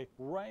 like a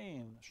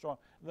rainstorm.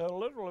 There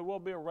literally will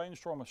be a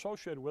rainstorm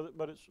associated with it,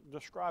 but it's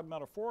described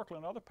metaphorically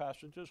in other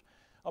passages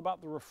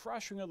about the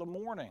refreshing of the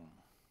morning,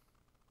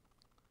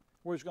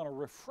 where he's going to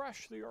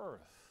refresh the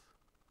earth.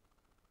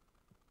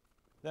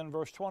 Then in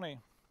verse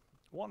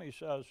 21 he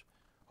says,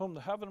 whom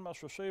the heaven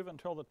must receive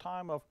until the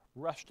time of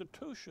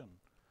restitution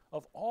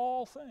of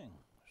all things.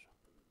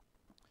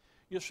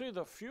 You see,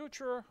 the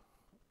future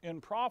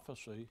in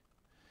prophecy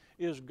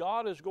is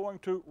God is going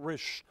to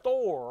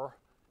restore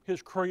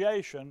his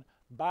creation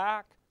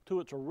back to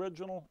its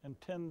original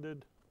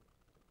intended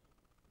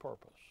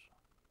purpose.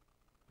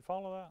 You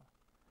follow that?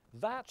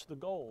 That's the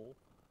goal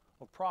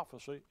of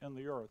prophecy in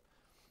the earth.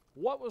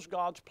 What was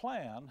God's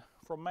plan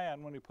for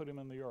man when he put him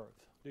in the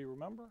earth? Do you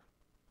remember?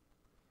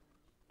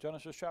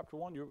 Genesis chapter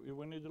 1,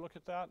 we need to look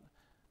at that.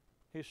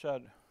 He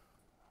said,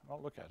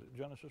 well, look at it,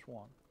 Genesis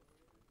 1.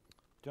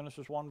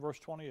 Genesis 1, verse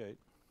 28.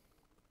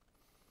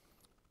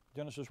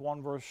 Genesis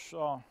 1, verse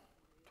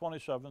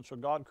 27. So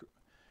God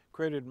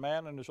created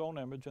man in his own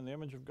image. In the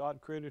image of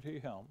God created he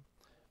him.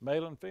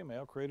 Male and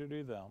female created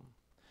he them.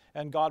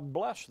 And God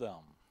blessed them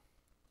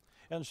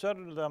and said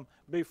unto them,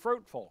 be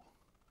fruitful.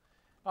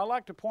 I'd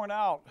like to point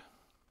out,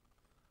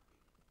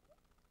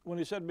 when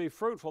he said be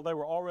fruitful, they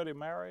were already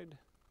married.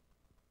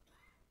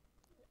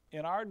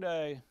 In our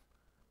day,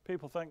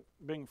 people think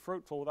being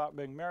fruitful without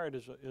being married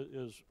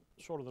is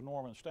sort of the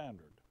norm and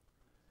standard.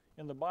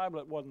 In the Bible,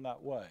 it wasn't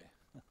that way.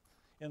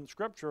 In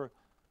Scripture,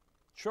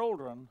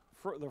 children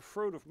the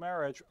fruit of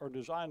marriage are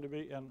designed to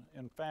be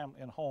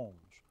in homes,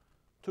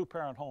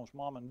 two-parent homes,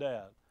 mom and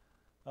dad,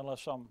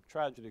 unless some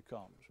tragedy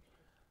comes.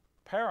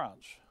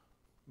 Parents,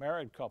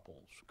 married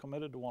couples,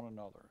 committed to one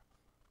another,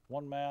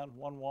 one man,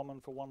 one woman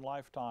for one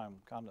lifetime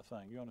kind of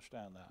thing. You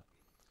understand that?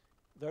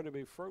 They're to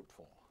be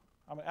fruitful.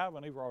 I mean, Adam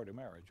and Eve are already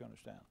married, you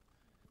understand?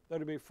 They're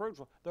to be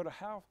fruitful. They're to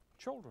have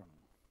children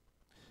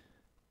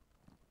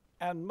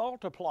and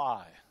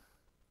multiply.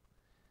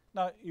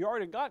 Now, you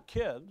already got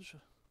kids.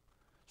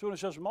 So when it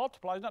says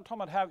multiply, he's not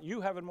talking about you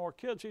having more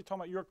kids. He's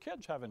talking about your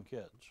kids having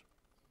kids.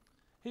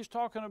 He's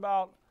talking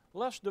about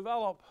let's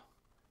develop.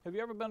 Have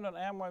you ever been to an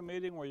Amway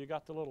meeting where you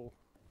got the little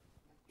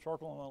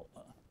circle?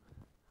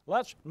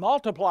 Let's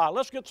multiply.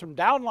 Let's get some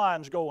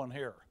downlines going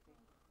here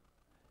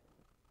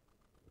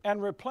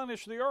and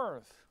replenish the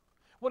earth.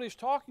 What he's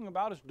talking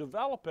about is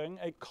developing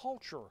a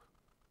culture,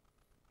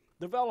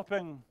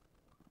 developing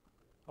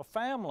a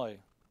family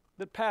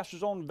that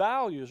passes on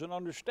values and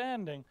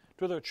understanding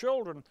to their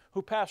children,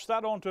 who pass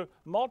that on to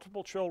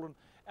multiple children.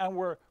 And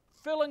we're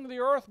filling the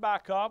earth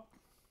back up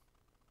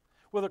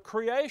with a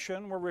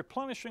creation. We're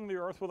replenishing the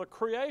earth with a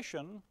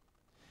creation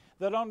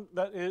that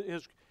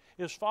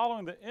is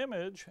following the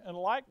image and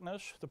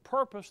likeness, the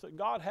purpose that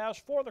God has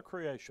for the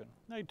creation.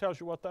 Now he tells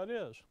you what that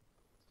is.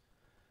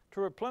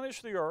 To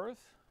replenish the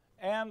earth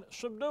and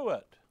subdue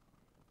it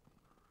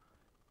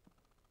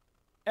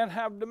and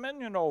have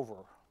dominion over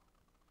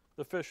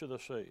the fish of the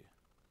sea,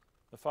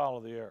 the fowl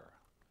of the air,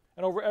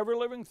 and over every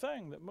living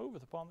thing that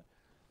moveth upon it.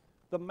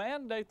 The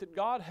mandate that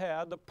God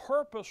had, the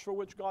purpose for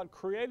which God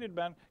created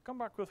man, come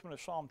back with me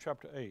to Psalm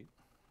chapter 8,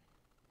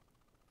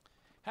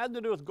 had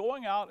to do with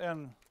going out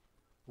and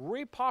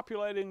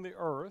repopulating the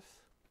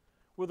earth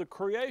with a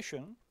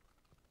creation,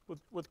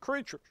 with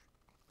creatures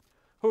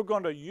who are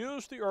going to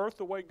use the earth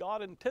the way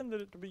God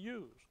intended it to be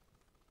used,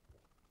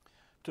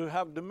 to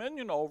have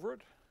dominion over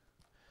it.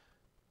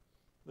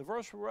 The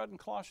verse we read in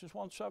Colossians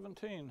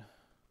 1:17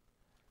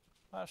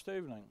 last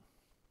evening,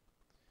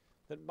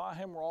 that by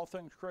him were all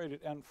things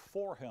created, and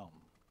for him.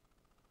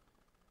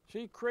 See,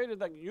 he created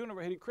that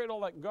universe, he created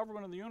all that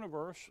government in the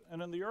universe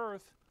and in the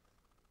earth,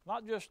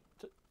 not just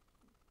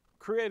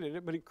created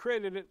it, but he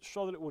created it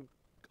so that it would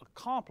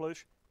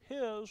accomplish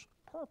his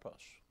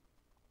purpose.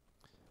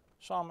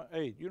 Psalm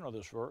 8, you know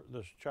this verse,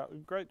 this chapter,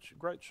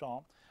 great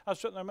psalm. I was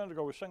sitting there a minute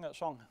ago, we sang that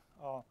song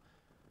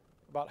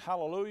about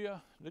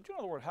hallelujah. Did you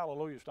know the word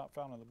hallelujah is not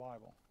found in the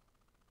Bible?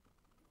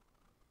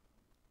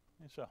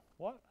 You say,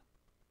 what?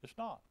 It's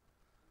not.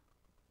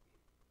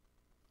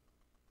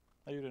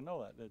 Now, you didn't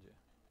know that, did you?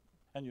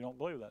 And you don't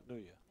believe that, do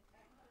you?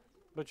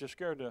 But you're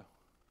scared to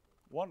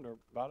wonder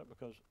about it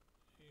because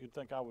you'd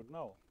think I would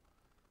know.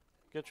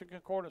 Get your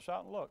concordance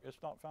out and look.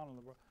 It's not found in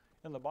the Bible.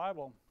 In the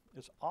Bible,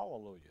 it's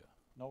alleluia,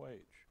 no H.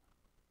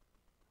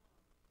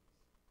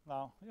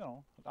 Now, you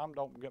know, I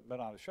don't get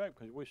bent out of shape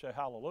because we say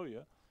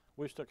hallelujah.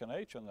 We stick an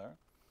H in there.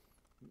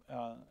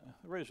 The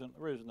reason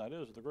that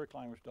is the Greek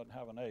language doesn't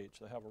have an H.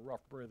 They have a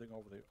rough breathing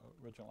over the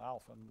original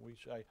alpha, and we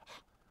say,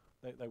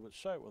 they would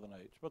say it with an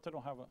H, but they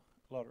don't have a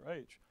letter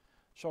H.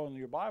 So in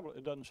your Bible,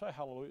 it doesn't say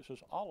hallelujah, it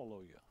says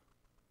alleluia.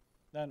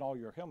 Then in all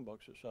your hymn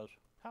books, it says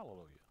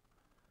hallelujah.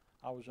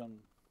 I was in,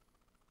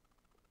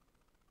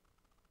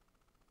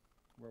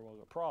 where was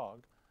it,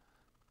 Prague,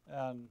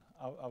 and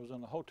I was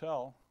in the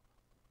hotel.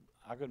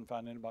 I couldn't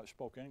find anybody who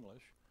spoke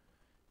English,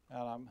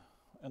 and I'm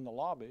in the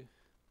lobby,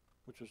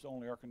 which is the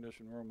only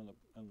air-conditioned room in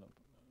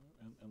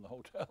the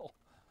hotel,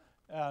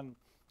 and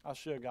I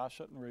see a guy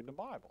sitting reading the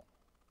Bible.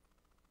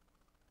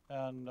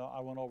 And I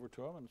went over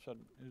to him and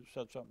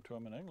said something to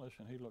him in English,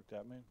 and he looked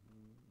at me.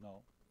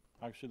 No,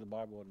 I could see the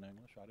Bible in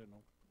English. I didn't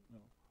know,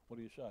 what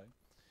do you say?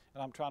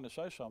 And I'm trying to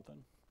say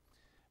something,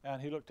 and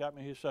he looked at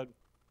me. He said,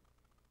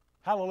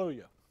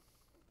 hallelujah.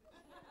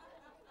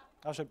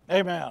 I said,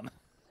 amen.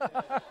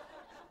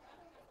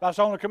 That's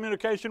the only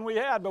communication we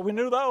had, but we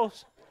knew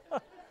those.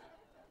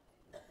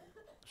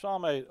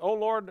 Psalm 8, O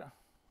Lord,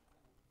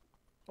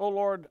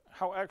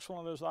 how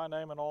excellent is thy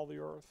name in all the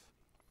earth.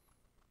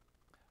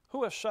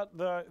 Who has set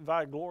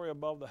thy glory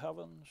above the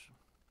heavens?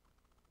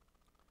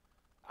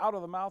 Out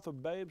of the mouth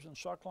of babes and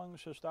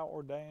sucklings hast thou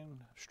ordained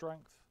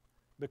strength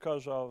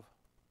because of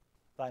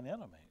thine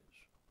enemies.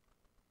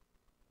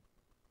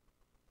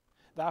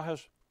 That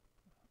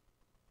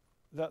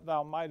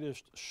thou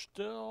mightest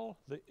still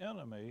the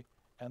enemy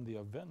and the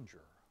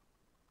avenger.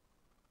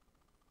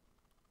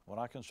 When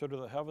I consider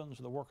the heavens,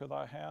 the work of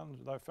thy hands,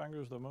 thy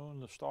fingers, the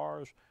moon, the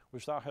stars,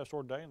 which thou hast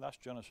ordained, that's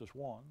Genesis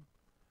 1.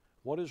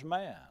 What is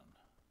man,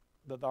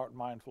 that thou art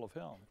mindful of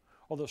him?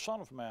 Or the Son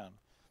of Man,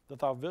 that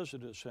thou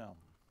visitest him?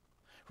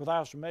 For thou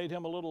hast made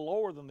him a little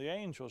lower than the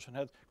angels, and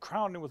hast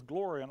crowned him with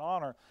glory and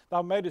honor.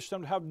 Thou madest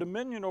him to have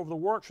dominion over the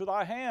works of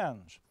thy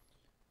hands,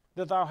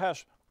 that thou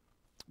hast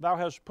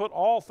put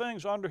all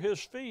things under his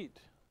feet.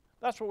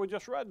 That's what we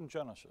just read in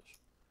Genesis.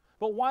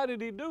 But why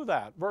did he do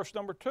that? Verse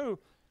number 2,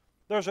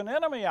 there's an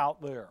enemy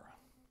out there,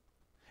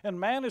 and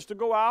man is to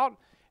go out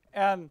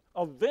and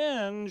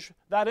avenge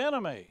that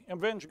enemy,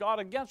 avenge God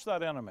against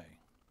that enemy,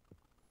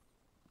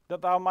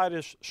 that thou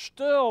mightest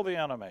still the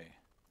enemy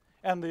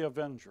and the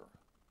avenger.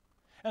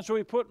 And so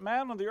he put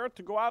man on the earth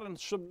to go out and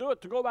subdue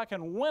it, to go back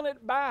and win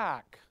it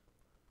back,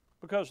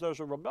 because there's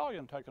a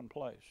rebellion taking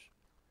place.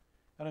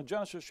 And in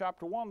Genesis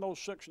chapter 1, those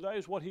 6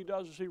 days, what he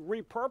does is he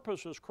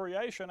repurposes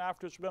creation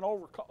after it's been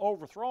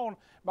overthrown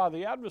by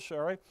the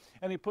adversary,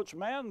 and he puts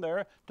man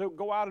there to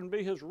go out and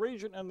be his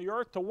regent in the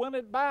earth to win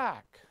it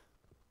back.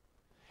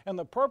 And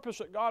the purpose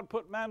that God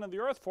put man in the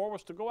earth for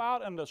was to go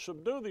out and to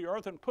subdue the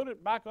earth and put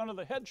it back under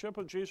the headship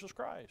of Jesus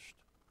Christ.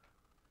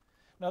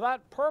 Now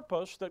that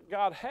purpose that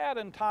God had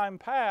in time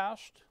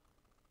past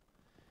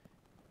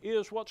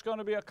is what's going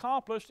to be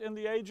accomplished in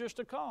the ages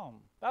to come.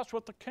 That's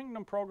what the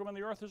kingdom program in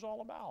the earth is all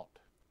about.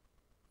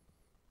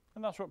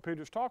 And that's what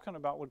Peter's talking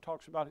about when he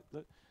talks about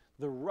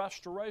the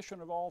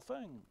restoration of all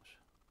things.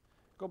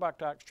 Go back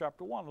to Acts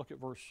chapter 1, look at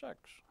verse 6.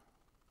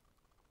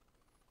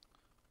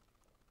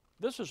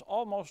 This is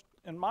almost,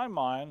 in my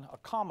mind, a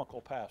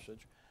comical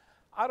passage.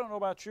 I don't know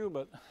about you,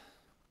 but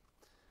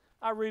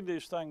I read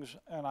these things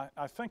and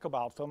I think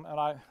about them,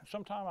 and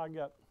sometimes I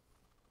get,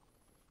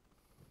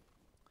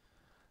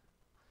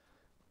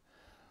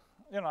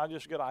 I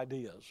just get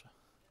ideas.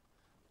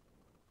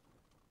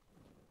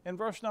 In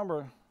verse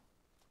number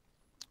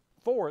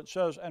 4, it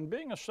says, and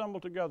being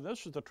assembled together,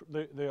 this is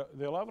the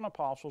 11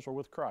 apostles are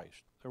with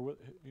Christ.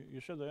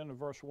 You said the end of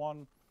verse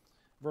 1,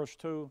 verse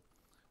 2,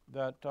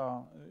 that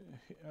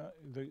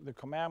the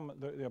commandment,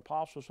 the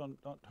apostles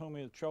whom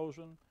he had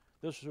chosen,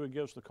 this is who he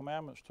gives the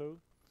commandments to.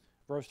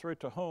 Verse 3,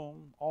 to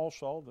whom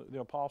also,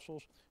 the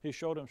apostles, he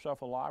showed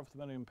himself alive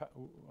with many,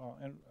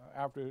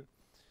 after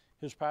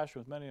his passion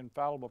with many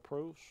infallible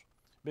proofs,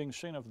 being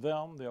seen of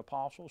them, the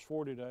apostles,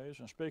 40 days,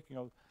 and speaking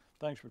of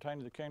things pertaining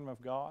to the kingdom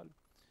of God,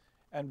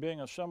 and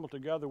being assembled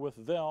together with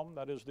them,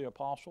 that is the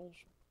apostles,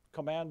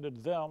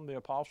 commanded them, the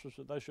apostles,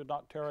 that they should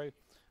not tarry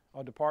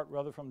or depart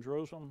rather from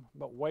Jerusalem,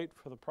 but wait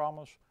for the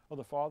promise of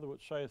the Father,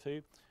 which saith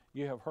he,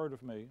 ye have heard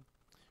of me.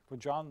 For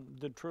John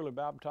did truly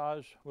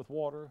baptize with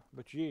water,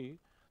 but ye,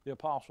 the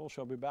apostles,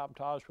 shall be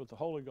baptized with the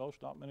Holy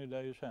Ghost not many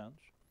days hence.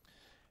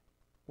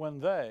 When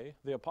they,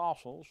 the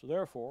apostles,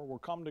 therefore, were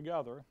come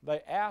together,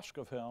 they asked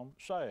of him,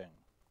 saying,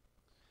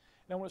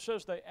 and when it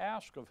says they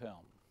asked of him,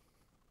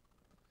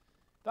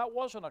 that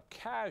wasn't a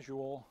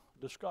casual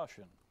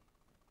discussion.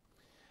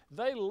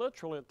 They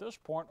literally, at this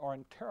point, are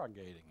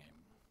interrogating him.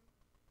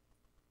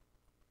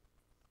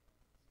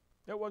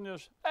 It wasn't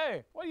just,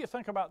 hey, what do you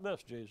think about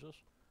this, Jesus?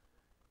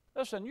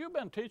 Listen, you've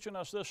been teaching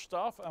us this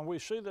stuff, and we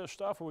see this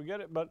stuff, and we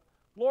get it, but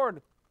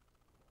Lord,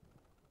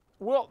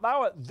 wilt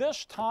thou at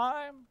this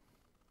time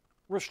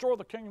restore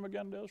the kingdom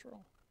again to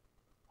Israel?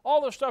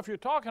 All the stuff you're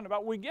talking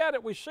about, we get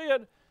it, we see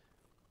it.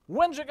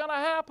 When's it going to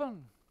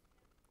happen?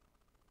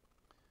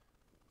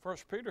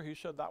 First Peter, he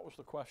said that was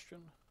the question.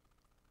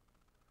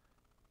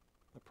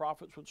 The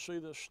prophets would see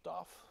this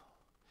stuff.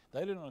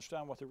 They didn't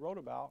understand what they wrote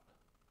about,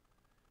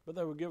 but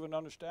they were given to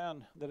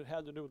understand that it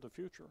had to do with the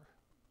future.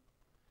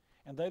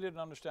 And they didn't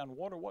understand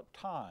what or what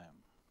time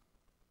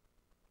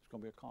it's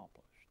going to be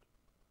accomplished.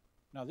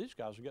 Now these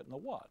guys are getting the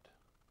what.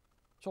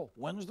 So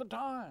when's the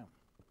time?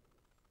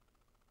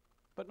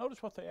 But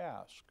notice what they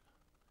ask.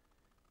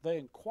 They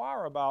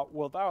inquire about,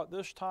 wilt thou at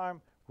this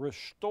time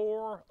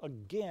restore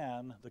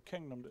again the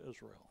kingdom to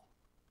Israel?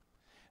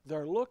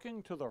 They're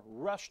looking to the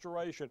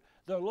restoration.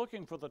 They're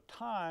looking for the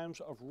times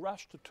of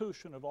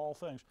restitution of all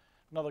things.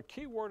 Now the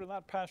key word in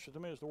that passage to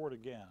me is the word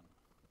again.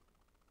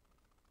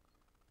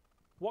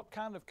 What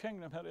kind of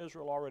kingdom had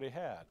Israel already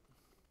had?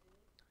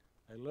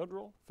 A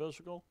literal,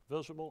 physical,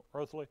 visible,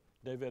 earthly,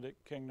 Davidic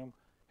kingdom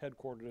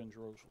headquartered in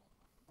Jerusalem.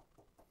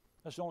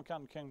 That's the only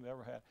kind of kingdom they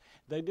ever had.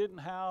 They didn't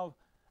have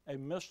a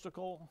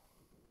mystical,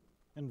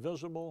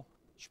 invisible,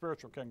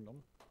 spiritual kingdom.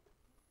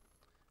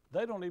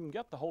 They don't even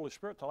get the Holy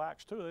Spirit till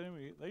Acts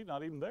 2. They're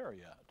not even there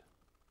yet.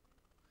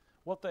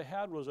 What they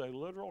had was a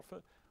literal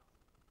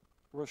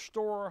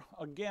restore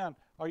again.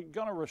 Are you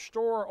going to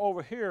restore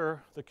over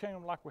here the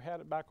kingdom like we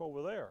had it back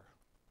over there?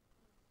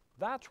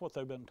 That's what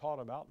they've been taught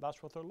about.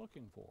 That's what they're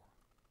looking for.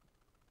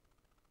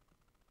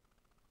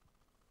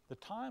 The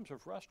times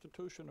of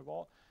restitution of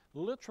all,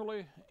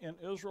 literally in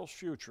Israel's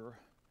future,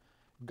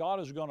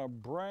 God is going to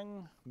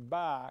bring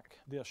back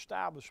the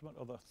establishment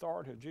of the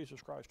authority of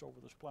Jesus Christ over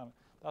this planet.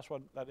 That's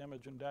what that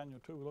image in Daniel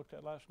 2 we looked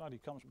at last night. He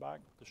comes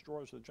back,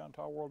 destroys the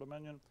Gentile world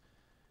dominion.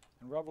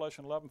 In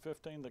Revelation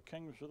 11:15, the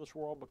kingdoms of this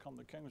world become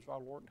the kingdoms of our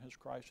Lord and his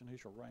Christ, and he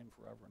shall reign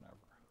forever and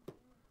ever.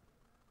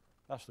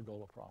 That's the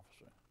goal of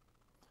prophecy.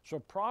 So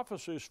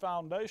prophecy's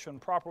foundation,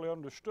 properly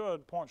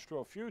understood, points to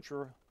a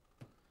future.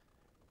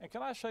 And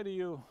can I say to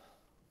you,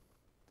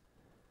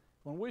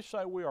 when we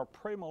say we are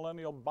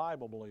premillennial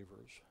Bible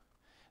believers,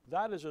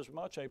 that is as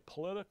much a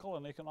political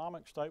and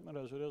economic statement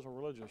as it is a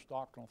religious,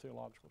 doctrinal,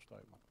 theological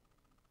statement.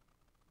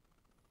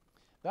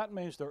 That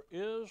means there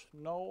is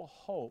no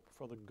hope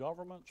for the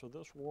governments of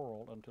this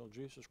world until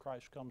Jesus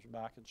Christ comes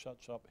back and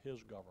sets up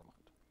his government.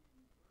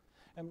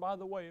 And by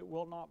the way, it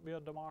will not be a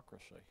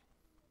democracy.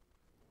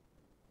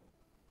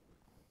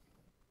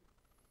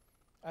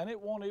 And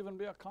it won't even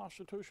be a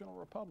constitutional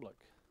republic.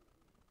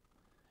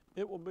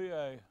 It will be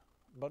a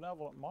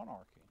benevolent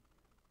monarchy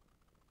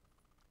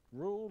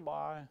ruled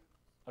by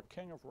a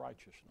king of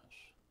righteousness.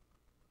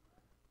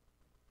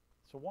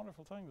 It's a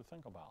wonderful thing to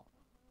think about.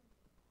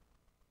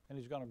 And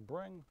he's going to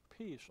bring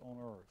peace on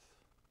earth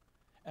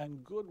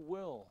and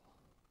goodwill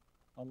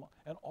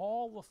and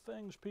all the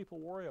things people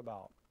worry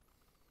about.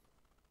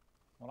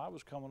 When I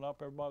was coming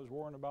up, everybody was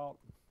worrying about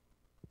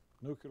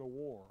nuclear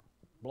war,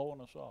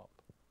 blowing us up.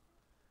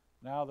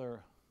 Now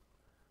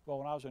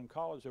when I was in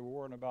college, they were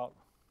worrying about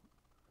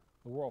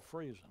the world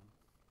freezing.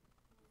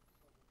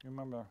 You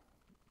remember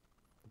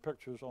the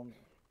pictures on the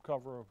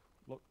cover of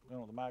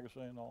the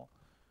magazine and all,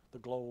 the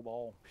globe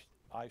all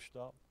iced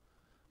up?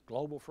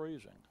 Global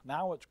freezing.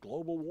 Now it's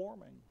global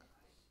warming.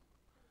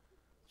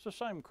 It's the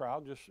same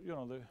crowd, just,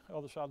 the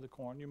other side of the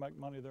coin. You make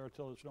money there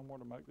until there's no more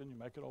to make, then you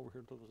make it over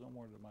here until there's no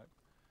more to make.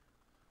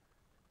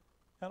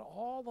 And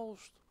all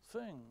those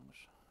things,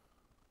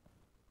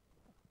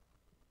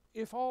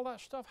 if all that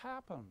stuff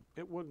happened,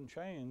 it wouldn't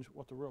change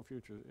what the real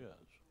future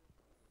is.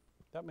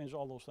 That means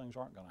all those things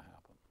aren't going to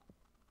happen.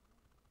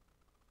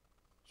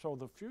 So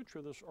the future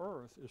of this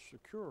earth is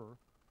secure,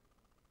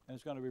 and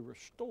it's going to be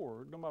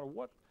restored no matter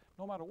what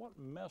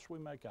mess we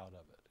make out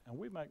of it. And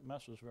we make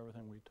messes of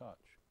everything we touch.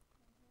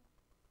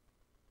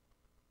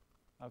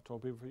 I've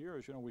told people for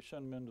years, we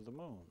send men to the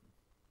moon,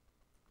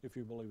 if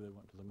you believe they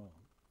went to the moon.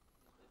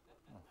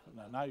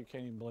 Now you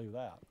can't even believe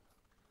that.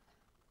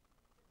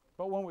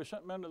 But when we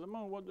sent men to the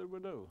moon, what did we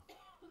do?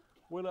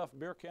 We left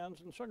beer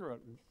cans and cigarette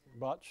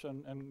butts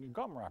and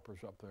gum wrappers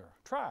up there.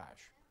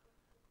 Trash.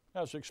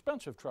 That's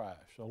expensive trash.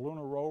 A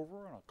lunar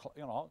rover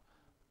and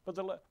but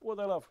they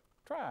left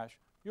trash.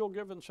 Yul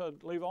Givens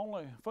said, leave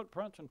only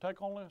footprints and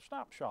take only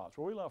snapshots.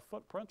 Well, we left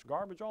footprints,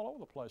 garbage all over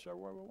the place,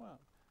 everywhere we went.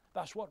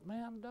 That's what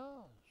man does.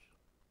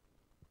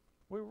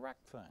 We wreck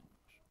things.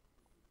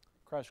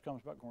 Christ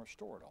comes back and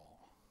restore it all.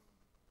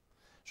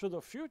 So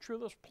the future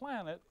of this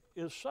planet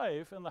is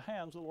safe in the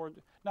hands of the Lord.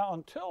 Now,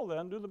 until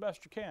then, do the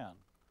best you can.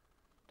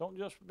 Don't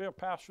just be a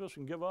pacifist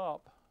and give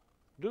up.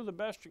 Do the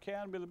best you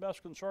can, be the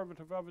best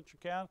conservative of it you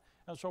can,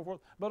 and so forth.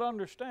 But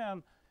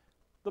understand,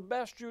 the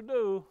best you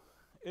do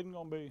isn't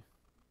going to be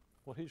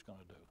what he's going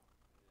to do.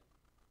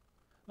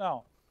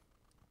 Now,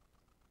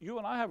 you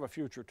and I have a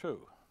future too.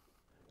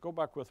 Go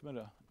back with me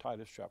to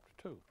Titus chapter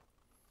 2.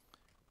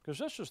 Because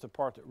this is the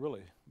part that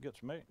really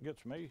gets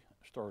me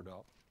stirred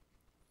up.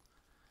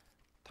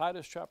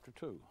 Titus chapter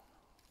 2.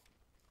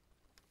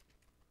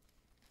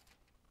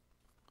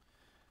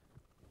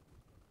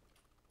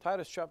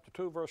 Titus chapter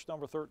 2, verse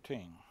number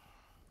 13.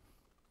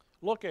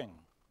 Looking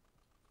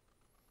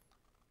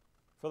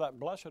for that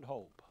blessed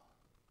hope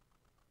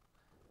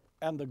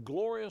and the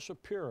glorious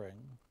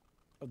appearing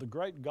of the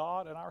great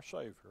God and our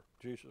Savior,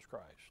 Jesus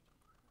Christ.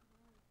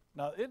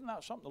 Now, isn't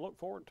that something to look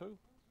forward to?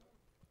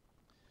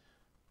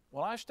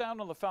 When I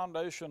stand on the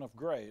foundation of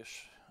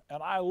grace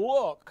and I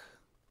look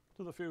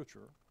to the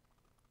future,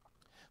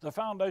 the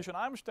foundation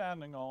I'm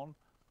standing on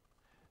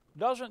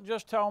doesn't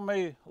just tell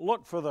me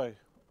look for the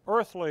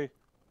earthly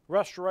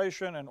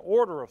restoration and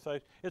order of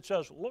things. It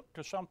says look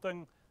to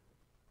something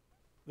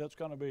that's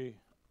going to be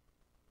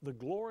the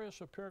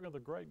glorious appearing of the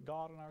great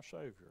God and our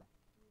Savior,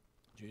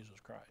 Jesus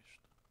Christ.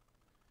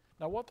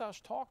 Now what that's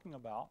talking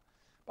about,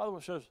 by the way,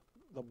 it says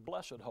the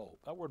blessed hope.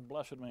 That word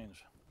blessed means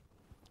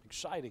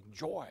exciting,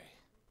 joy.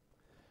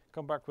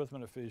 Come back with me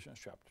to Ephesians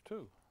chapter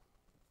 2.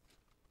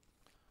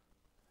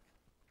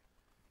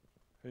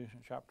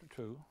 Ephesians chapter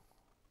 2.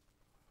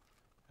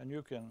 And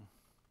you can,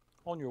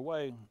 on your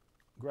way,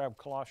 grab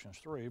Colossians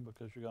 3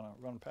 because you're going to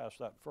run past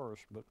that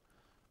first, but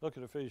look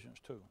at Ephesians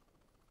 2.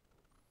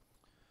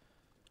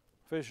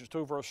 Ephesians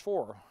 2 verse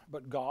 4,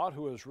 but God,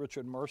 who is rich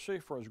in mercy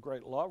for his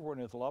great love when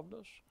he hath loved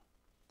us,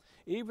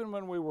 even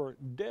when we were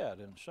dead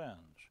in sins,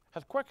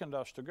 hath quickened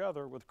us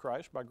together with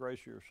Christ, by grace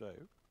you are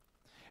saved,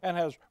 and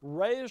has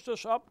raised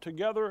us up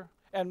together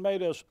and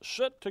made us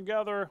sit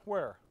together,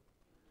 where?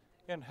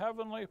 In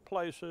heavenly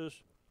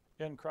places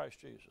in Christ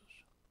Jesus.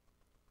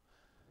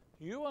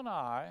 You and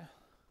I,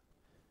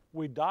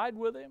 we died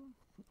with him,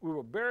 we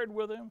were buried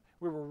with him,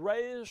 we were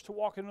raised to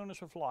walk in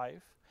newness of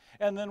life,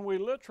 and then we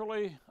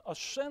literally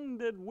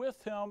ascended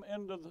with him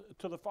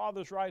to the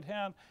Father's right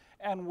hand,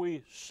 and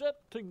we sit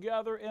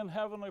together in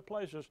heavenly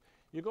places.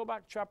 You go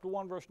back to chapter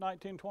 1, verse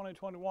 19, 20,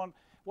 21,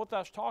 what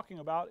that's talking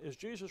about is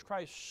Jesus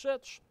Christ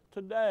sits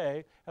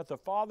today at the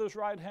Father's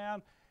right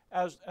hand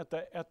as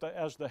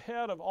the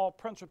head of all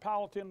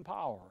principality and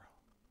power.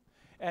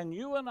 And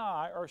you and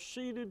I are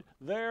seated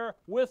there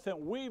with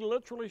him. We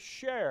literally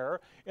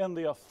share in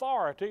the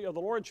authority of the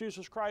Lord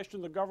Jesus Christ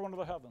in the government of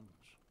the heavens.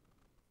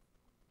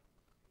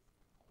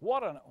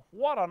 What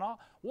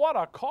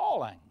a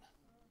calling.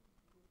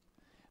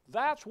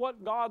 That's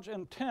what God's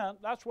intent,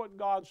 that's what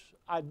God's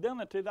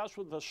identity, that's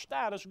what the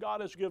status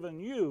God has given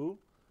you,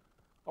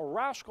 a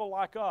rascal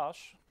like us.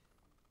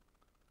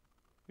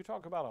 You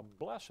talk about a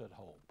blessed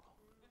hope.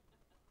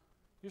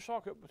 You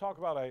talk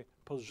about a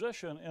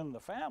position in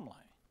the family.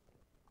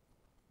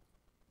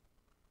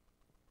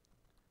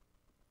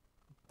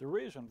 The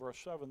reason, verse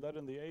 7, that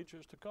in the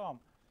ages to come,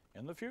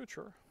 in the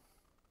future,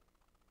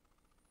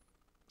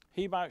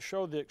 he might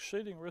show the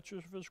exceeding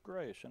riches of his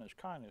grace and his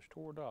kindness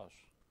toward us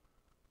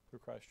through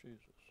Christ Jesus.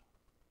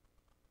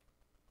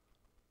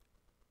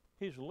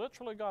 He's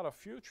literally got a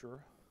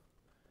future.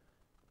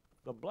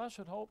 The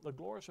blessed hope, the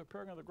glorious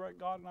appearing of the great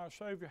God and our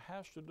Savior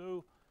has to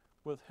do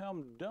with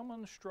Him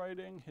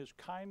demonstrating His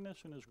kindness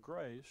and His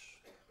grace,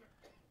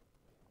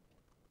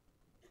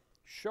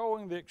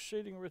 showing the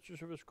exceeding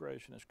riches of His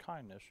grace and His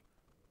kindness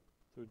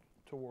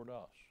toward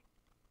us.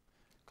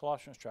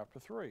 Colossians chapter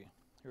 3.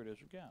 Here it is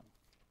again.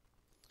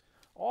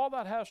 All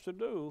that has to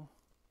do,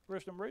 the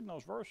reason I'm reading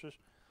those verses,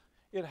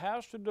 it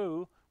has to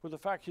do with the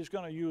fact He's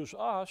going to use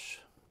us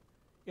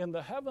in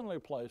the heavenly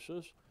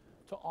places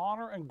to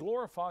honor and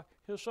glorify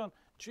His Son.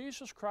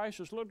 Jesus Christ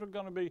is literally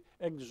going to be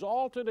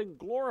exalted and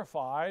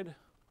glorified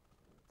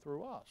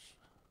through us.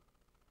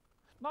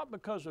 Not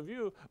because of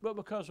you, but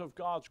because of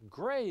God's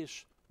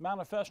grace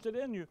manifested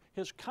in you.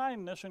 His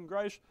kindness and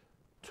grace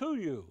to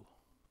you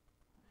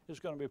is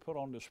going to be put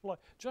on display.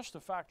 Just the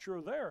fact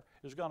you're there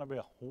is going to be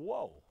a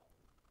whoa.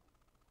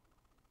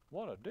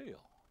 What a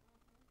deal.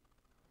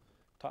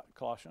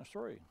 Colossians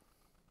 3,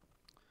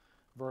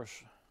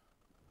 verse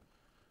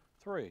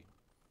 3.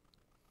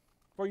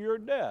 For you're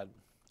dead,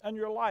 and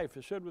your life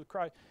is hid with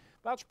Christ.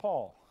 That's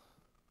Paul.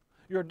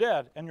 You're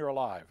dead, and you're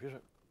alive. You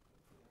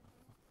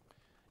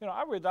know,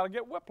 I read that, I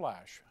get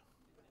whiplash.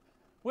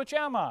 Which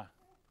am I?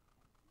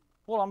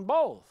 Well, I'm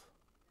both.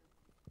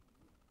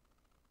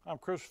 I'm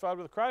crucified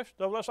with Christ,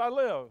 nevertheless I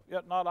live,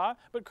 yet not I,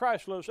 but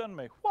Christ lives in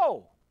me.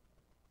 Whoa!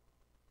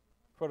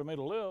 For to me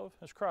to live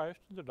is Christ,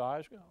 and to die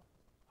is God.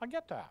 I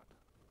get that.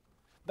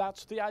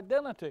 That's the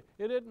identity.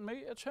 It isn't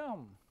me, it's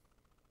Him.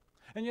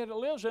 And yet it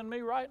lives in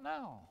me right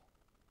now.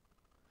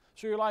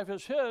 So your life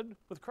is hid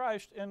with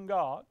Christ in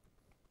God.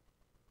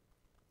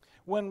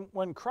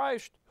 When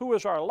Christ, who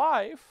is our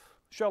life,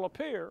 shall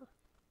appear,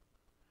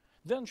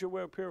 then shall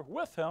we appear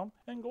with Him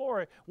in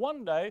glory.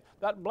 One day,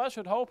 that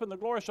blessed hope and the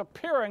glorious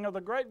appearing of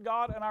the great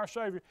God and our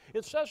Savior.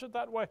 It says it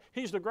that way.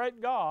 He's the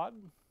great God,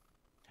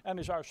 and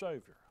He's our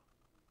Savior.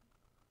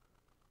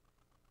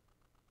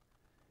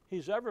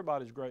 He's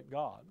everybody's great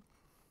God,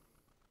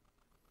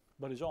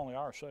 but He's only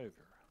our Savior.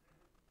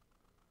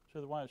 See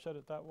the way I said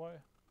it that way?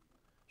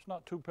 It's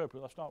not two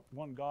people. That's not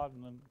one God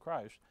and then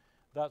Christ.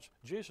 That's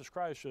Jesus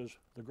Christ is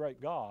the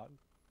great God,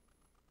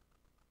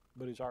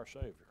 but He's our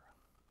Savior.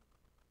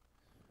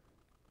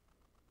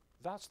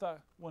 That's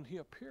when He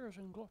appears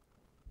in glory,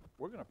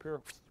 we're going to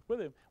appear with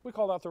Him. We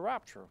call that the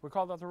rapture. We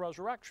call that the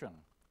resurrection.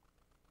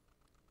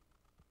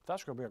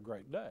 That's going to be a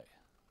great day.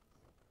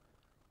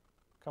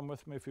 Come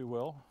with me, if you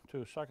will,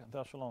 to 2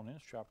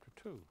 Thessalonians chapter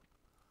 2.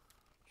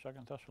 2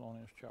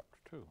 Thessalonians chapter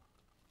 2.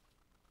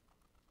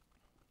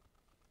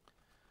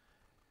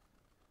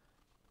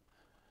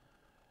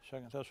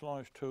 Second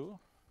Thessalonians 2,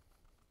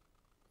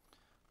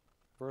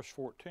 verse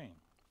 14.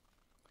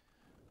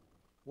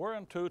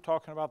 Whereunto,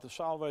 talking about the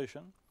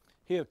salvation,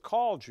 He had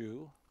called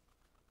you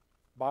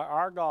by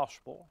our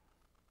gospel,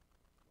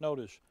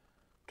 notice,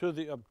 to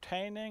the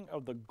obtaining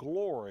of the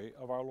glory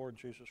of our Lord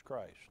Jesus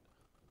Christ.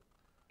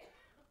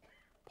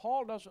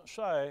 Paul doesn't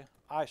say,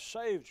 I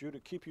saved you to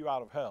keep you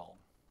out of hell.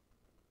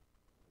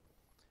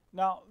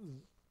 Now,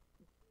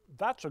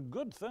 that's a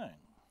good thing.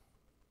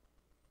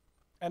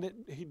 And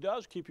He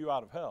does keep you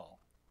out of hell.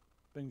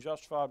 Being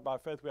justified by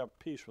faith, we have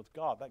peace with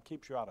God. That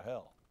keeps you out of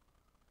hell.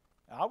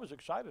 And I was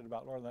excited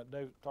about learning that.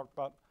 Dave talked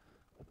about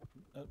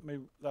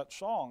that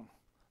song.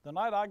 The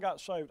night I got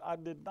saved, I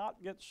did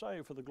not get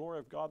saved for the glory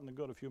of God and the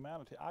good of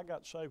humanity. I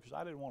got saved because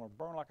I didn't want to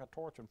burn like a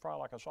torch and fry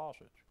like a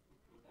sausage.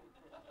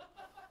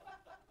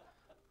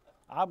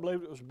 I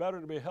believed it was better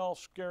to be hell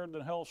scared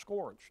than hell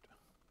scorched.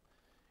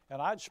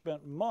 And I'd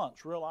spent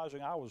months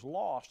realizing I was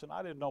lost and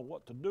I didn't know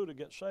what to do to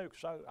get saved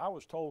because I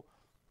was told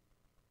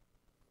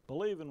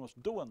believing was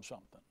doing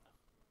something.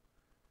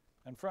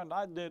 And friend,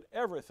 I did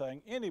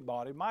everything,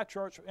 anybody, my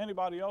church,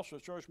 anybody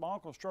else's church, my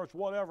uncle's church,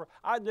 whatever,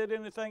 I did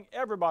anything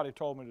everybody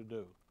told me to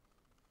do.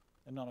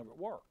 And none of it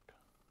worked.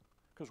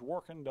 Because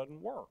working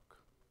doesn't work.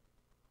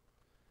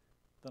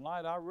 The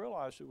night I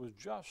realized it was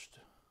just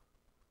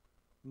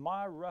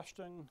my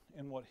resting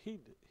in what he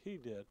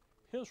did,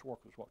 His work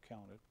was what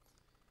counted.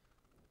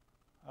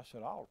 I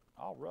said, I'll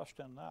rest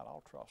in that,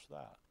 I'll trust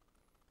that.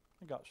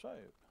 And got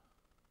saved.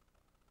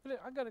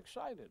 I got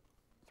excited.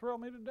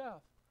 Thrilled me to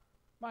death.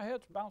 My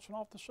head's bouncing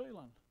off the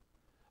ceiling.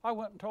 I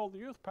went and told the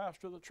youth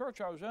pastor of the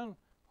church I was in,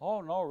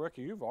 oh no,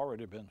 Ricky, you've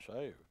already been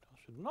saved. I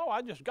said, no,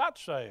 I just got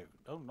saved.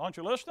 Aren't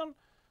you listening?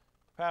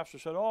 The pastor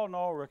said, oh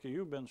no, Ricky,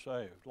 you've been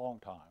saved. Long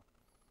time.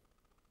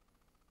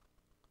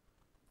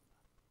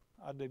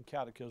 I did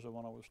catechism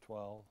when I was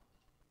 12.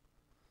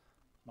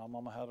 My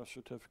mama had a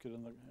certificate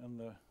in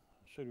the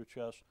cedar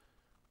chest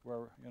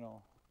where,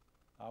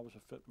 I was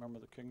a fit member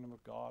of the kingdom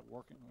of God,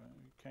 working in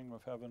the kingdom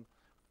of heaven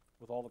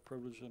with all the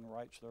privileges and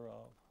rights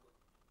thereof.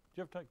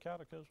 Did you ever take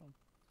catechism?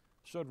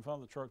 Stood in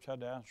front of the church,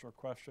 had to answer a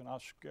question. I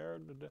was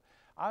scared to death.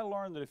 I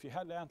learned that if you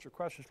had to answer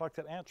questions like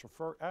that, answer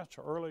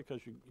early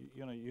because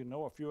you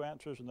know a few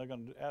answers and they're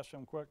going to ask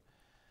them quick.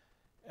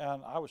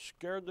 And I was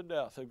scared to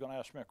death they were going to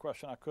ask me a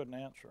question I couldn't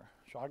answer.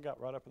 So I got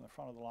right up in the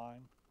front of the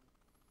line,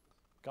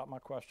 got my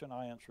question,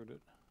 I answered it.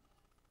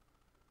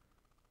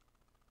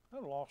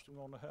 been lost and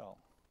gone to hell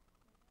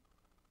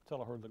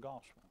until I heard the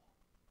gospel.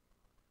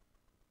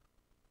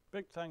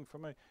 Big thing for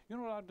me. You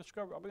know what I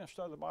discovered? I've been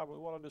studying the Bible.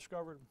 What I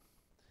discovered?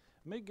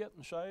 Me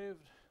getting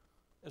saved,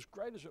 as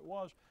great as it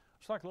was,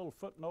 it's like a little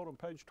footnote on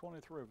page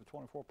 23 of a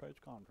 24-page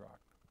contract.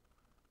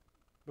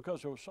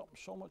 Because there was something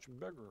so much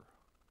bigger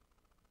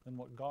than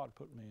what God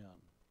put me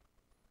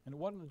in. And it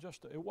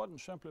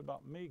wasn't simply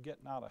about me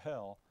getting out of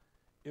hell.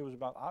 It was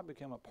about I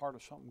became a part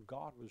of something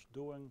God was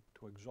doing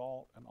to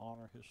exalt and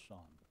honor His Son.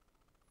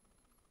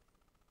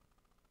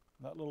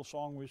 That little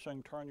song we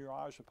sing, turn your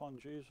eyes upon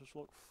Jesus,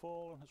 look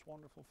full in His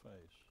wonderful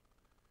face,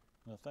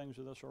 and the things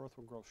of this earth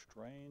will grow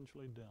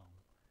strangely dim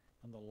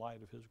in the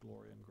light of His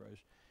glory and grace.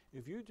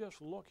 If you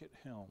just look at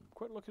Him,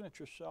 quit looking at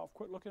yourself,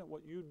 quit looking at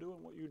what you do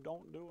and what you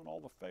don't do and all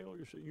the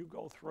failures that you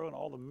go through and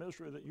all the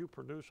misery that you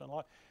produce in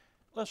life.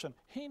 Listen,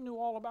 He knew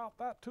all about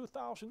that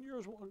 2,000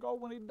 years ago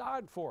when He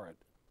died for it.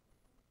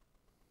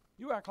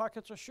 You act like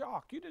it's a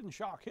shock. You didn't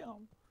shock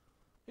Him.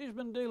 He's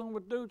been dealing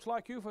with dudes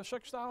like you for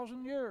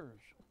 6,000 years.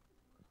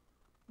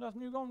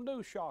 Nothing you're going to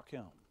do shock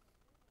Him.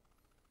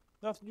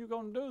 Nothing you're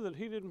going to do that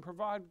He didn't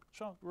provide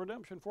some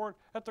redemption for it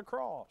at the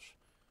cross.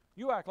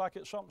 You act like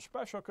it's something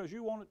special because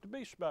you want it to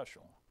be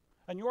special.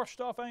 And your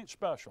stuff ain't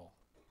special.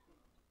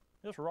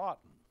 It's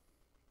rotten.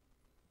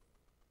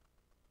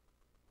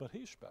 But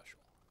He's special.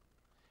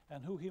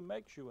 And who He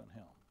makes you in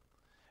Him.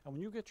 And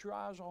when you get your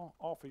eyes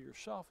off of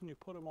yourself and you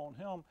put them on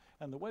Him,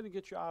 and the way to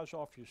get your eyes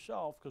off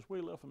yourself, because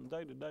we live from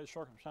day to day,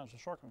 circumstance to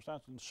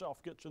circumstance, and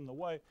self gets in the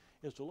way,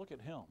 is to look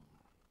at Him.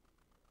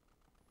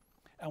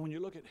 And when you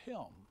look at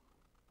Him,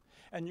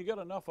 and you get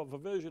enough of a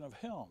vision of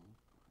Him,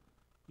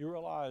 you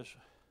realize,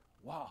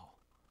 wow,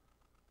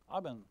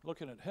 I've been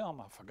looking at Him,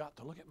 I forgot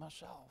to look at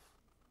myself.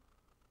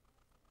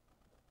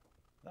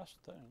 That's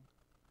the thing.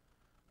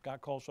 Guy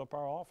calls up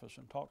our office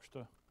and talks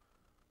to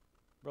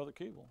Brother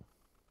Keeble.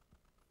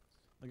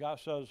 The guy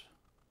says,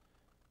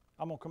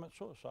 I'm going to commit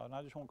suicide, and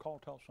I just want to call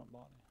and tell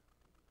somebody.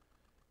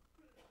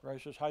 Ray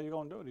says, how are you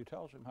going to do it? He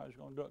tells him how he's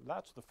going to do it.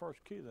 That's the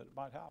first key that it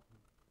might happen.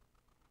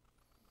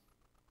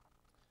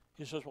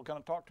 He says, well, can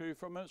I talk to you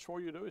for a minute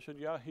before you do? He said,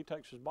 yeah. He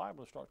takes his Bible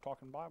and starts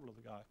talking Bible to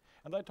the guy.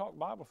 And they talk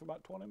Bible for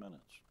about 20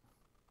 minutes.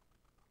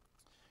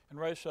 And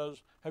Ray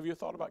says, have you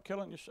thought about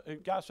killing yourself? The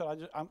guy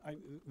said,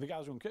 the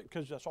guy's going to kill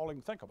because that's all he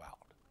can think about.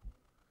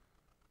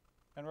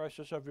 And Ray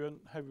says, the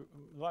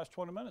last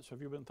 20 minutes,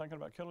 have you been thinking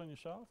about killing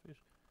yourself?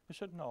 He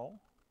said, no.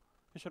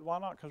 He said, why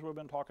not? Because we've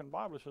been talking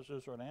Bible. He says,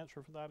 is there an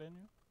answer for that in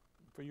you?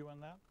 For you in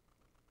that?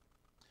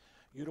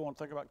 You don't want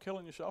to think about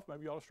killing yourself?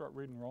 Maybe you ought to start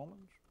reading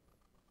Romans.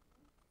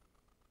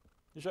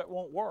 He said, it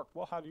won't work.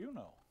 Well, how do you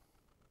know?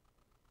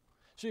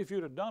 See, if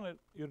you'd have done it,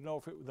 you'd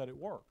know that it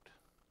worked.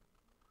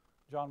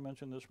 John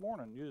mentioned this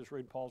morning, you just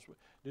read Paul's.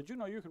 Did you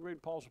know you could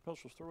read Paul's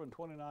epistles through in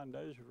 29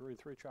 days if you read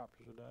 3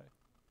 chapters a day?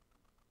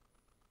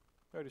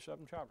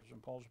 37 chapters in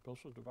Paul's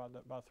epistles, divide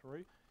that by 3,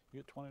 you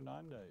get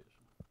 29 days.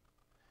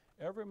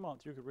 Every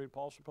month you could read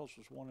Paul's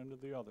epistles one into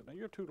the other. Now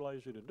you're too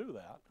lazy to do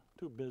that,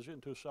 too busy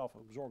and too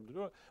self-absorbed to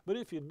do it. But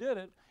if you did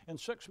it, in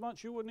 6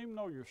 months you wouldn't even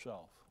know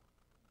yourself.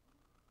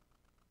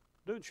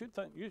 Dude,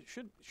 you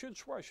should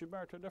swear she's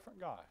married to a different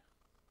guy.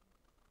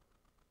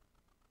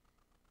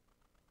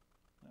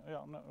 Yeah,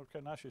 no,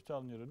 okay, now she's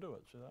telling you to do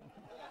it. See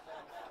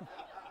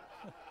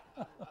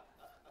that?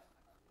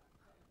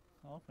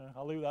 Okay,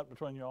 I'll leave that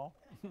between y'all.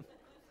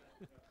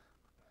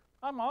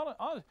 I'm honest.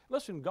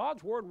 Listen,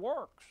 God's Word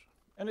works,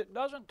 and it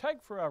doesn't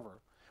take forever.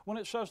 When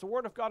it says the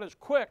Word of God is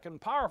quick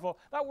and powerful,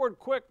 that word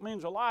quick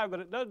means alive, but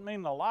it doesn't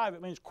mean alive,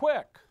 it means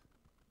quick.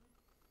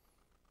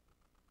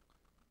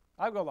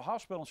 I go to the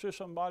hospital and see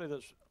somebody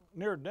that's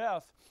near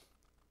death,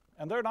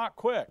 and they're not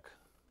quick.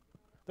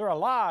 They're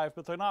alive,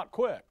 but they're not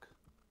quick.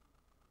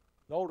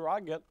 The older I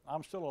get,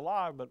 I'm still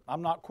alive, but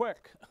I'm not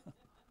quick.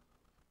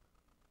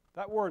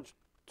 That word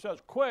says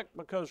quick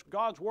because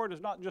God's Word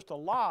is not just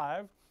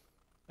alive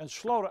and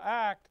slow to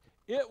act.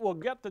 It will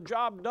get the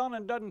job done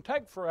and doesn't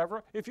take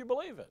forever if you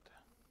believe it.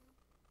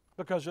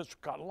 Because it's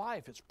got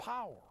life, it's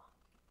power,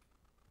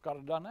 got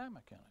a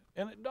dynamic in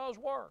it, and it does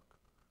work.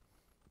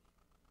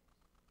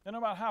 And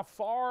no matter how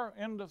far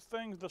into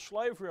things, the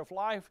slavery of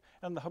life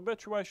and the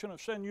habituation of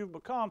sin you've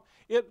become,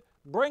 it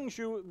brings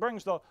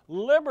the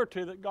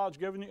liberty that God's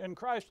given you in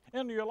Christ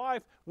into your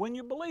life when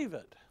you believe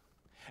it.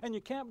 And you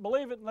can't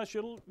believe it unless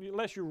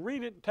you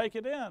read it and take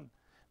it in.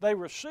 They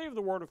received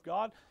the Word of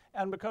God,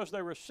 and because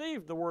they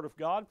received the Word of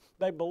God,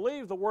 they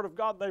believed the Word of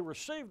God they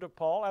received of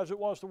Paul as it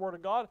was the Word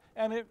of God,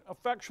 and it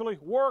effectually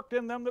worked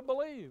in them that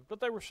believed.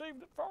 But they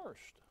received it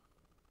first.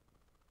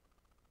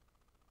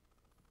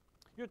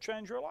 You'd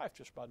change your life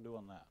just by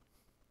doing that.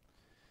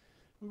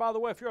 And by the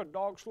way, if you're a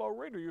dog slow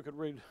reader, you could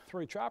read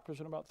 3 chapters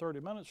in about 30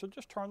 minutes, so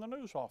just turn the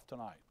news off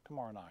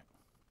tomorrow night.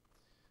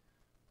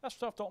 That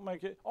stuff don't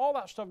make it, all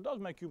that stuff does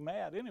make you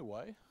mad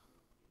anyway.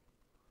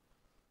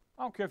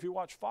 I don't care if you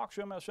watch Fox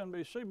or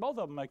MSNBC, both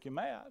of them make you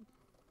mad,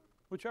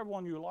 whichever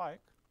one you like.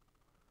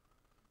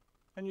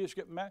 And you just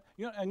get mad.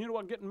 And you know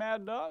what getting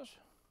mad does?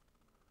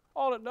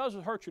 All it does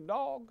is hurt your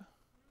dog.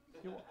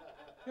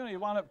 You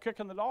wind up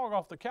kicking the dog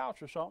off the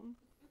couch or something.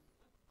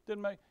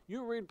 Didn't make,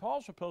 you read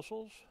Paul's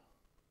epistles,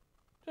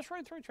 just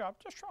read 3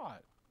 chapters, just try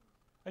it.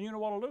 And you know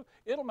what it'll do?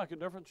 It'll make a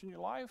difference in your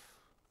life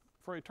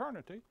for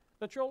eternity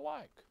that you'll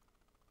like.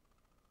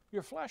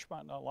 Your flesh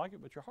might not like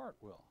it, but your heart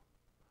will.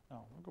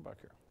 Now, we'll go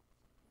back here.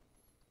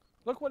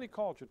 Look what he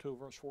called you to,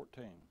 verse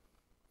 14.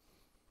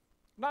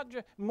 Not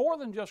more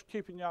than just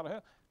keeping you out of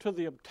hell, to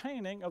the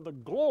obtaining of the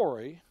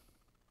glory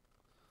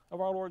of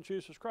our Lord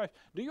Jesus Christ.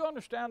 Do you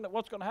understand that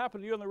what's going to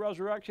happen to you in the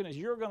resurrection is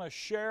you're going to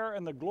share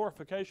in the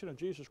glorification of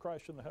Jesus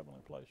Christ in the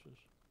heavenly places?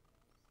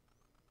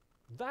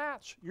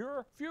 That's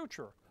your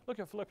future. Look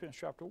at Philippians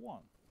chapter 1.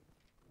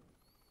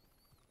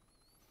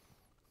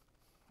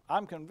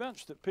 I'm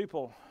convinced that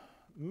people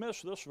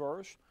miss this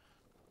verse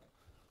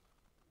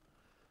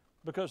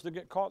because they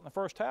get caught in the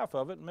first half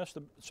of it and miss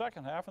the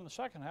second half, and the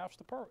second half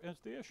is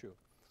the issue.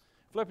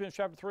 Philippians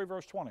chapter 3,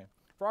 verse 20.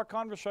 For our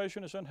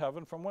conversation is in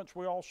heaven, from whence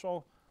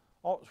also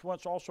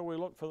we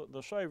look for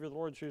the Savior, the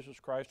Lord Jesus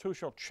Christ, who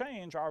shall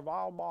change our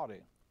vile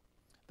body,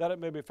 that it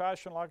may be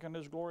fashioned like in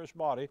his glorious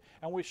body.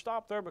 And we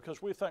stop there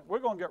because we think we're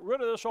going to get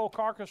rid of this old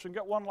carcass and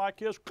get one like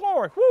his.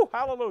 Glory! Whoo!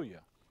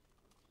 Hallelujah!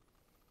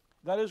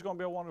 That is going to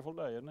be a wonderful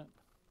day, isn't it?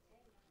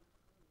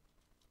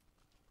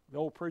 The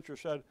old preacher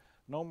said,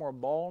 no more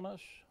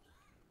baldness,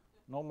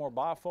 no more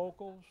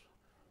bifocals,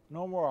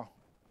 no more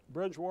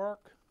bridge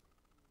work,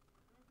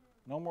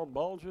 no more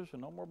bulges,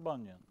 and no more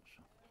bunions.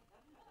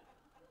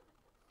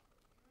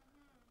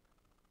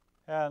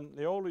 And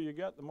the older you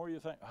get, the more you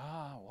think,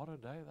 what a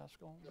day that's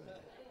going to be.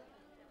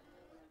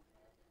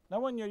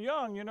 Now, when you're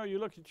young, you know, you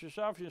look at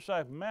yourself and you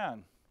say,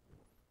 man,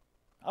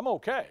 I'm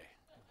okay.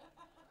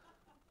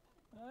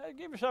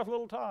 Give yourself a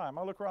little time.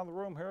 I look around the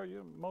room here,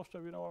 most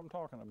of you know what I'm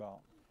talking about.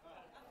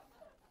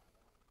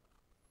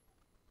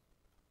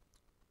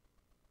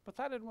 But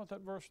that isn't what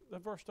that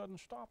verse doesn't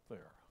stop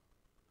there.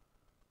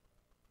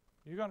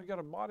 You're going to get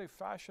a body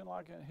fashioned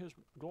like in his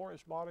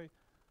glorious body,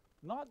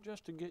 not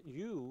just to get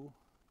you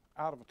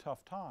out of a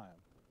tough time,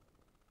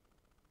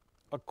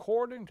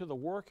 according to the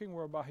working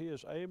whereby he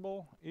is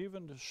able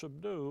even to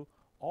subdue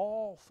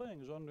all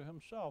things unto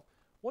himself.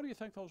 What do you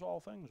think those all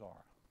things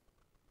are?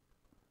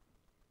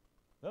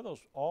 They're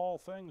those all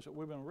things that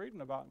we've been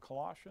reading about in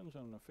Colossians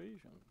and Ephesians.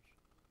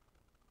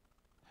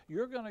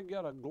 You're going to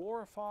get a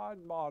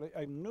glorified body,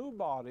 a new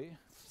body,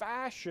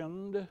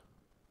 fashioned.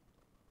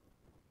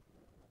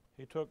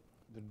 He took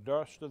the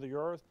dust of the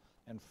earth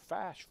and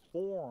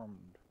formed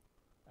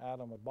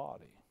Adam a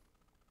body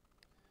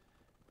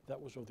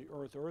that was of the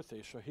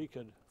earthy, so he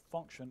could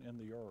function in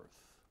the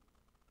earth.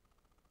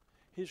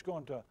 He's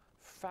going to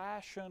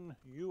fashion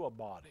you a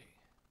body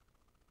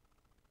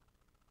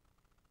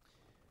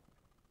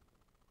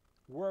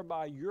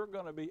whereby you're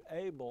going to be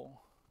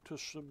able to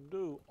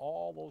subdue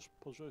all those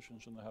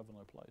positions in the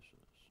heavenly places.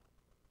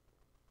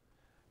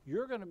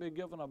 You're going to be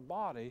given a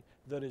body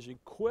that is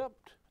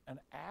equipped and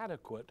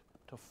adequate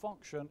to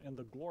function in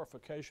the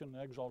glorification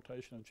and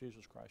exaltation of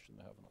Jesus Christ in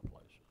the heavenly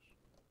places.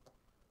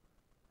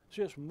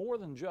 See, it's more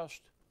than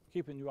just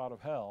keeping you out of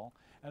hell,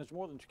 and it's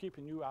more than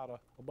keeping you out of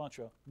a bunch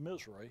of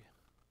misery.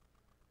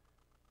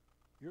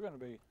 You're going to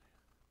be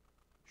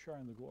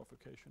sharing the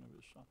glorification of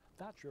his Son.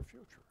 That's your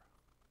future.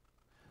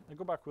 Now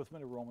go back with me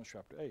to Romans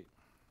chapter 8.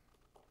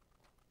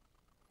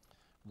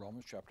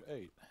 Romans chapter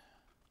 8.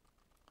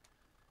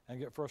 And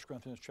get 1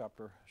 Corinthians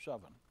chapter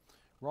 7.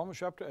 Romans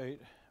chapter 8,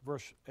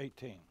 verse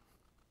 18.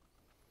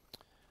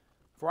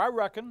 For I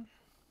reckon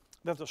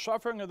that the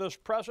suffering of this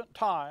present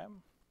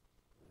time,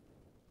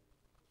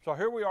 so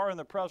here we are in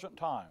the present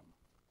time,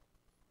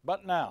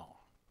 but now,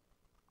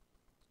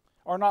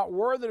 are not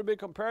worthy to be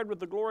compared with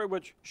the glory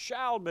which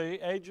shall be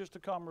ages to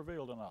come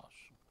revealed in us.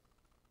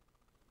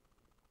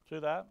 See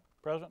that?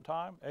 Present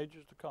time,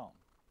 ages to come.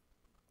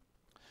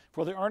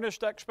 For the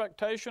earnest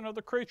expectation of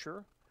the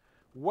creature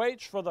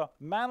waits for the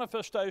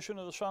manifestation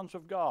of the sons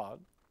of God.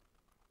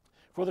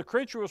 For the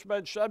creature was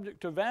made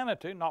subject to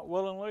vanity, not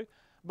willingly,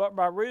 but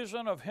by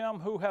reason of him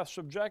who hath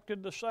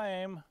subjected the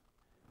same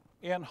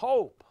in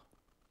hope.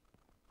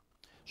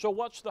 So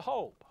what's the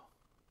hope?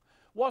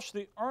 What's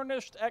the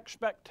earnest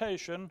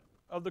expectation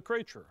of the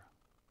creature?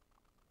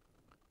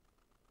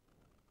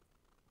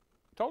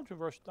 I told you,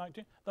 verse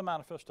 19, the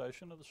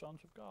manifestation of the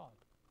sons of God.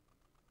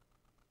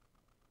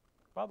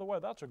 By the way,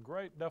 that's a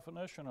great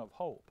definition of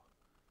hope.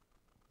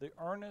 The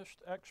earnest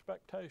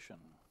expectation.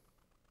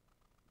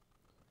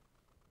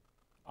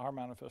 Our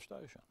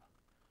manifestation.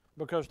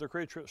 Because the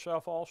creature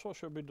itself also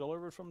shall be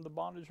delivered from the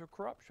bondage of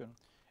corruption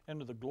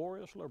into the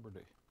glorious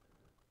liberty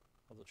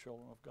of the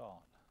children of God.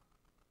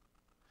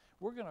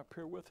 We're going to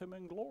appear with him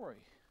in glory.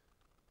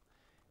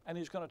 And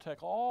he's going to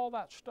take all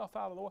that stuff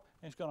out of the way,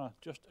 and he's going to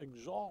just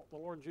exalt the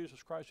Lord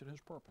Jesus Christ and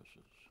his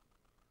purposes.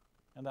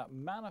 And that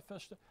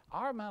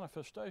our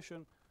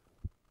manifestation,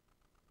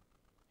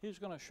 he's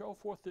going to show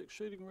forth the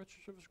exceeding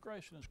riches of his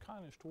grace and his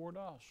kindness toward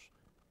us.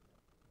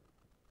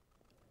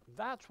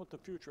 That's what the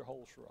future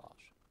holds for us.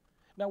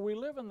 Now, we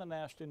live in the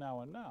nasty now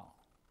and now.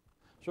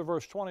 So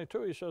verse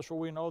 22, he says, for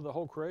we know the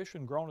whole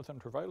creation groaneth and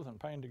travaileth in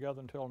pain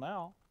together until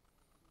now.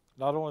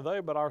 Not only they,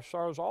 but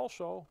ourselves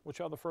also,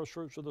 which are the first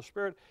fruits of the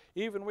Spirit,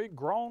 even we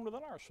groan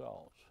within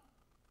ourselves,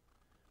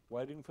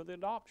 waiting for the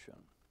adoption,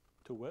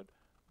 to wit,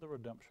 the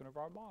redemption of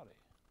our body.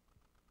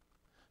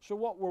 So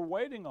what we're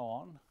waiting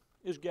on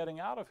is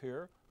getting out of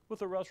here with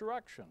the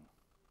resurrection.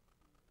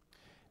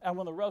 And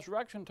when the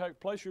resurrection takes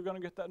place, you're going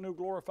to get that new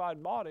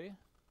glorified body,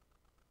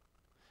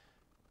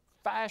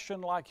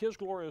 fashioned like His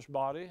glorious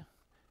body,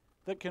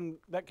 that can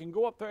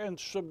go up there and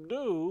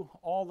subdue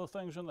all the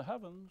things in the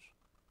heavens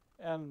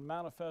and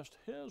manifest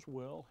His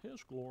will,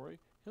 His glory,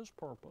 His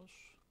purpose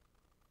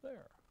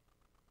there.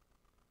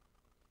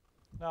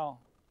 Now,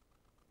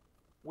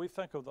 we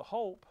think of the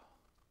hope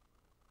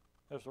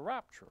as the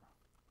rapture.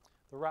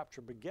 The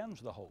rapture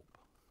begins the hope.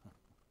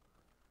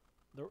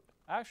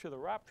 Actually, the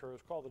rapture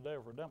is called the day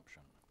of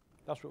redemption.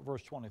 That's what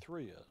verse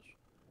 23 is,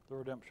 the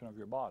redemption of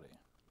your body.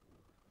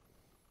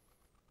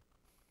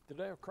 The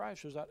day of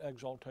Christ is that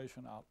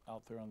exaltation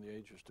out there in the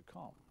ages to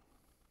come.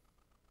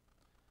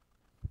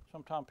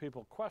 Sometimes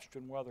people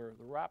question whether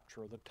the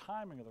rapture, the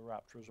timing of the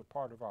rapture, is a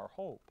part of our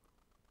hope.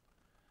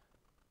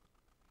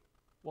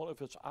 Well,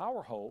 if it's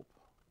our hope,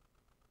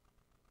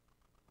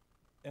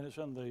 and it's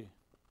in the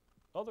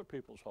other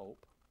people's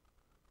hope,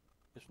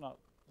 it's not.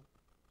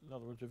 In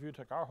other words, if you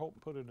take our hope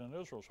and put it in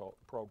Israel's hope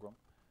program,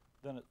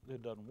 then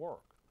it doesn't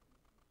work.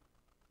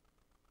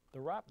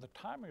 The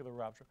timing of the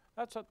rapture,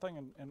 that's that thing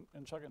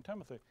in 2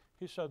 Timothy.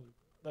 They said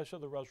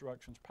the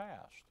resurrection's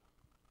past.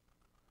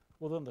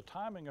 Well, then the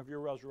timing of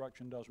your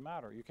resurrection does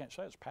matter. You can't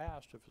say it's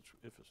past if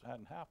it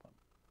hadn't happened.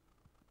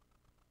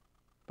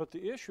 But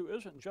the issue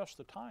isn't just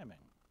the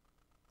timing.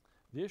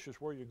 The issue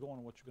is where you're going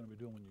and what you're going to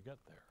be doing when you get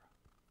there.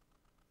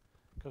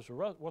 Because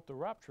what the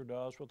rapture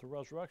does, what the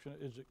resurrection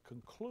is, it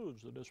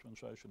concludes the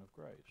dispensation of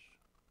grace.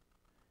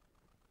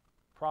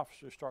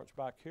 Prophecy starts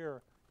back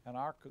here, and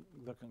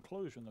the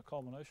conclusion, the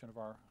culmination of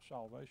our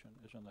salvation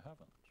is in the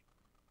heavens.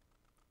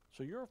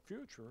 So your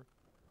future,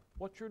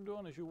 what you're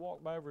doing as you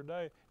walk by every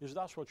day, is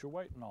that's what you're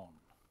waiting on.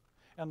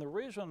 And the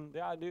reason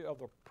the idea of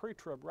the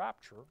pre-trib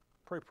rapture,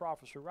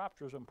 pre-prophecy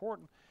rapture is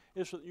important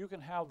is so that you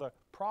can have the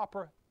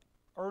proper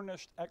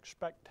earnest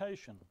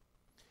expectation.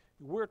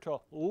 We're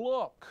to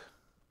look.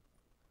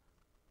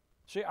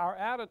 See, our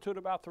attitude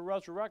about the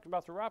resurrection,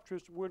 about the rapture,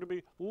 is we're to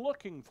be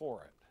looking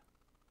for it.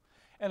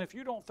 And if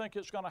you don't think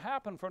it's going to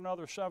happen for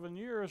another 7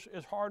 years,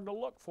 it's hard to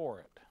look for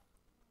it.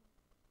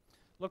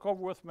 Look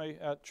over with me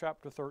at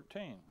chapter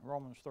 13,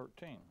 Romans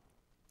 13.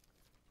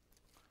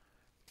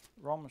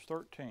 Romans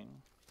 13,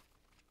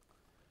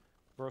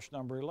 verse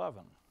number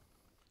 11.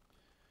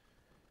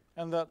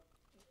 And that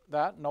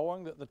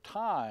knowing that the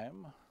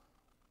time,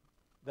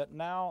 that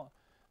now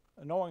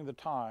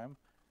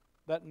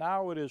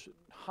it is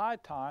high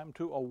time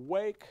to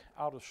awake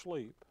out of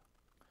sleep,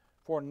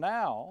 for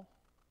now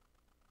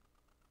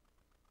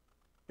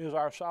is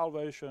our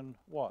salvation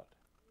what?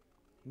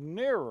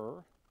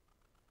 Nearer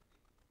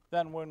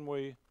than when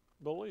we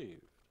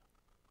believed.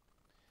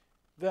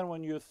 Then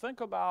when you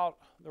think about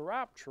the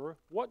rapture,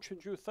 what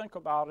should you think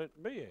about it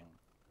being?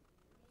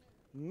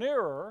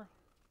 Nearer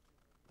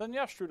than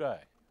yesterday.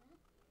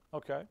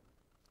 Okay.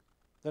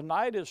 The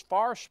night is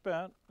far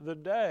spent, the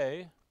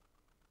day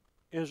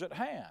is at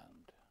hand.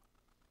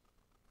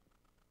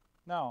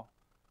 Now,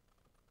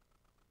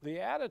 the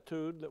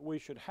attitude that we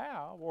should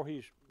have, or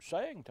he's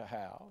saying to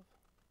have,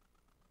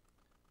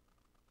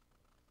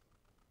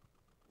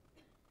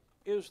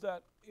 is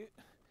that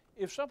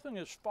if something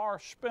is far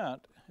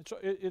spent,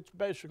 it's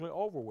basically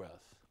over with.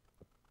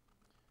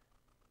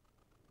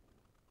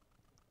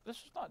 This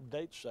is not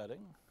date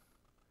setting.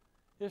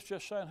 It's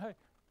just saying, hey,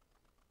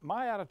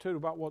 my attitude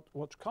about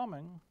what's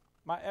coming,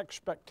 my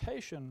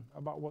expectation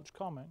about what's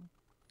coming,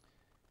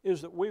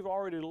 is that we've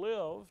already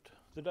lived.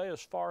 The day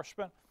is far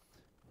spent.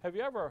 Have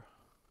you ever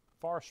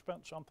far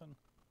spent something?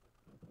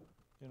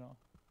 You know,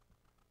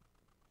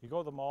 you go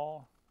to the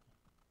mall,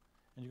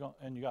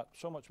 and you got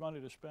so much money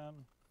to spend,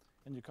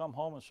 and you come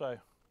home and say,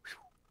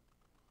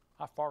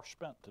 I far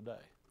spent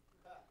today.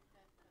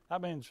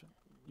 That means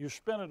you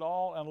spent it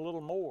all and a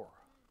little more.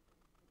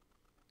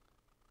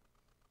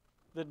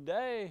 The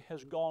day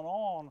has gone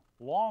on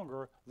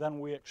longer than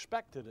we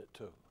expected it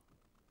to.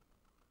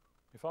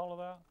 You follow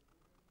that?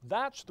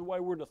 That's the way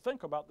we're to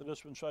think about the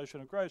dispensation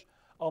of grace,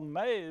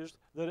 amazed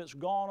that it's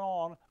gone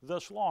on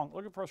this long.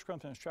 Look at 1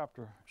 Corinthians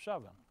chapter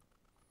 7.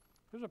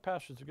 Here's a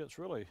passage that gets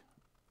really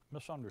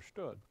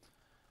misunderstood.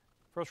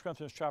 1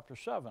 Corinthians chapter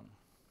 7,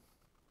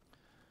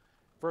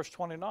 verse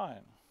 29.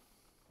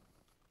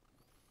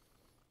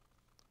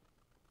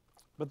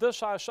 But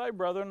this I say,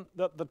 brethren,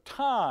 that the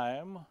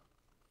time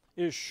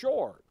is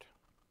short.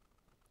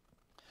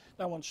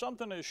 Now, when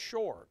something is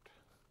short,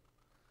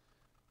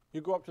 you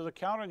go up to the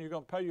counter and you're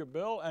going to pay your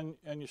bill and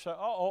you say,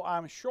 uh-oh,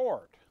 I'm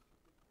short.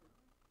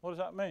 What does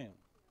that mean?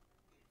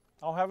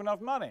 I don't have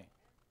enough money.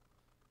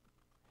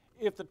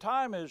 If the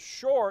time is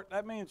short,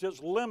 that means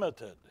it's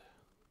limited.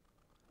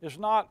 It's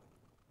not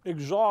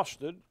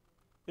exhausted.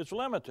 It's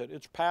limited.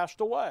 It's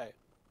passed away.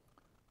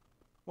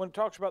 When it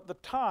talks about the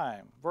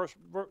time,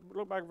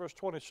 look back at verse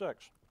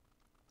 26.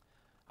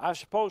 I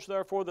suppose,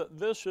 therefore, that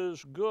this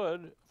is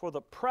good for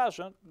the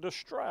present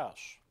distress.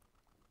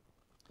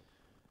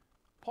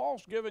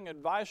 Paul's giving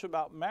advice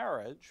about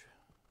marriage,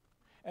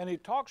 and he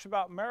talks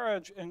about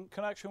marriage in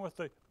connection with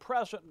the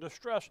present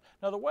distress.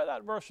 Now, the way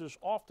that verse is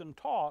often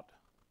taught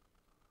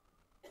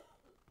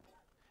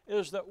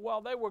is that,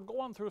 well, they were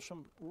going through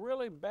some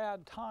really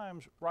bad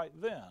times right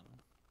then.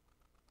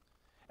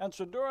 And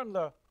so during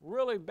the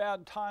really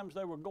bad times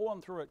they were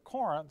going through at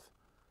Corinth,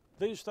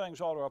 these things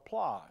ought to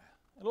apply.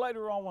 And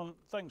later on, when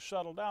things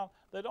settle down,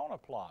 they don't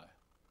apply.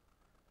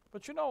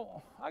 But you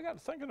know, I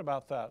got thinking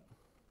about that.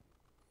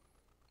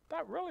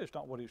 That really is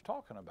not what he's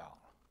talking about.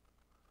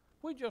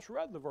 We just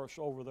read the verse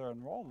over there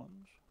in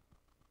Romans.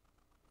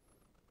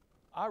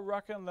 I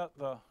reckon that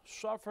the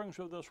sufferings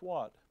of this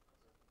what?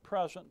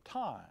 Present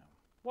time.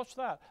 What's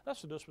that?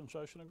 That's the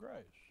dispensation of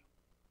grace.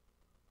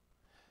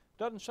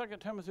 Doesn't 2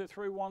 Timothy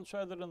 3:1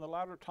 say that in the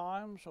latter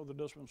times of the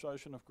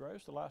dispensation of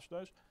grace, the last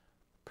days,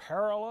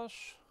 perilous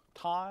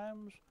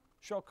times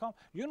shall come?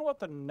 You know what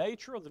the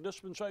nature of the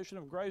dispensation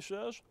of grace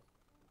is?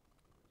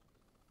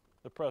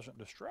 The present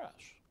distress.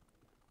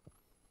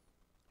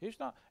 He's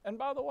not, and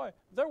by the way,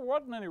 there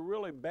wasn't any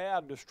really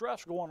bad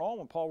distress going on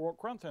when Paul wrote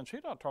Corinthians.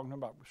 He's not talking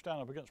about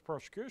standing up against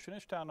persecution.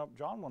 He's standing up,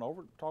 John went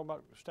over, talking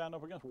about standing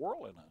up against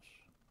worldliness.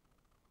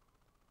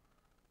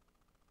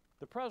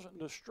 The present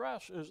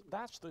distress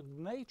that's the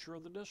nature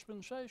of the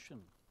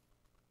dispensation.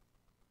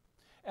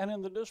 And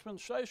in the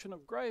dispensation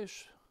of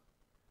grace,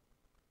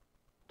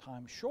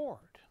 time's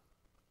short.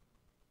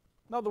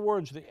 In other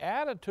words, the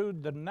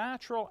attitude, the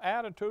natural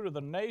attitude of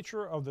the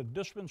nature of the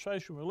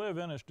dispensation we live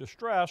in is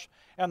distress,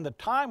 and the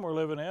time we're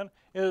living in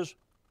is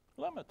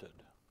limited.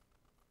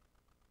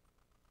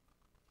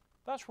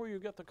 That's where you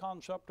get the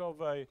concept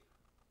of a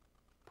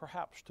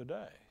perhaps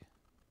today.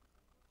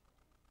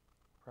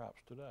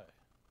 Perhaps today.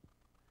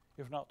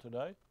 If not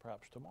today,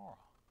 perhaps tomorrow.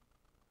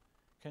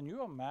 Can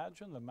you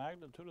imagine the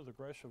magnitude of the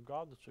grace of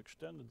God that's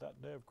extended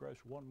that day of grace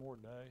one more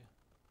day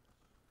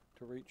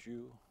to reach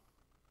you?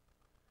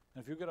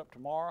 And if you get up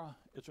tomorrow,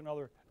 it's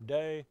another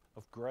day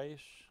of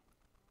grace.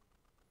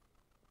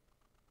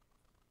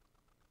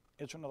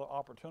 It's another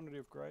opportunity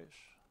of grace.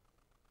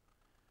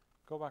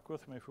 Go back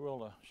with me, if you will,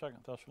 to 2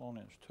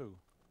 Thessalonians 2.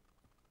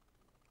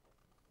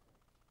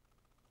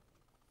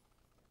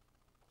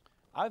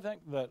 I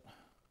think that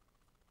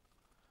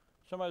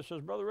somebody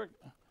says, Brother Rick,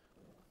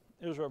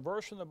 is there a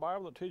verse in the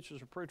Bible that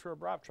teaches a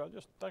pre-trib rapture? I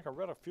just think I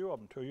read a few of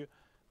them to you.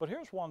 But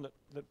here's one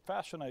that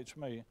fascinates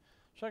me.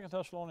 2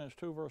 Thessalonians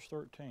 2, verse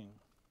 13.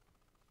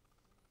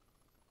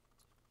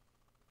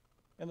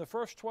 In the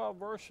first 12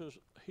 verses,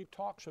 he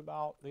talks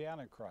about the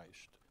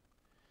Antichrist.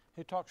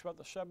 He talks about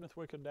the 7th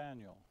week of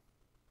Daniel.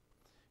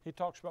 He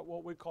talks about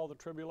what we call the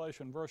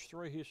tribulation. Verse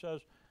 3, he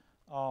says,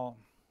 for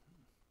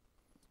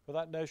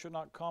that day should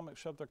not come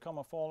except there come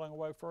a falling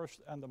away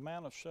first, and the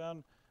man of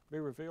sin be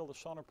revealed, the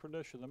son of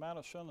perdition. The man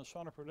of sin, the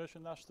son of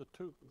perdition, that's the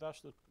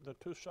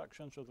two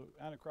sections of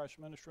the Antichrist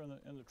ministry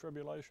in the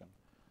tribulation.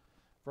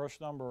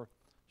 Verse number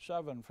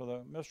 7, for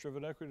the mystery of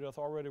iniquity doth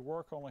already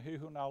work, only he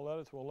who now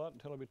letteth will let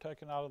until he be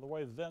taken out of the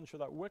way. Then shall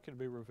that wicked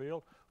be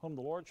revealed, whom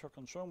the Lord shall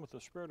consume with the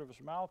spirit of his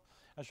mouth,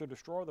 and shall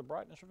destroy the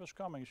brightness of his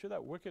coming. You see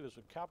that wicked is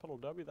a capital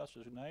W, that's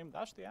his name,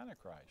 that's the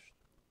Antichrist.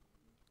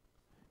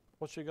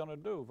 What's he going to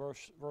do?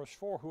 Verse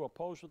 4, who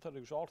opposeth and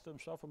exalteth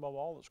himself above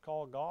all that's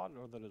called God,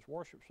 or that is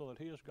worshipped, so that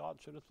he is God,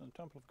 sitteth in the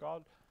temple of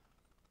God,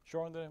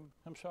 showing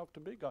himself to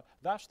be God.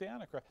 That's the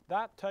Antichrist.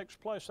 That takes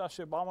place. That's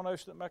the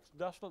abomination that makes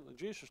desolate that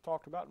Jesus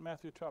talked about in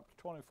Matthew chapter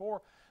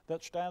 24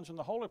 that stands in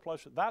the holy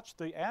place. That's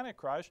the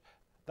Antichrist.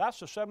 That's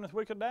the 7th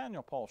week of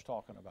Daniel Paul's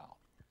talking about.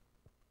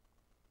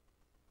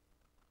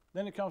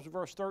 Then he comes to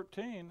verse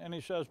 13 and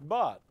he says,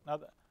 but, now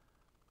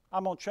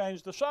I'm going to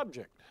change the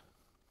subject.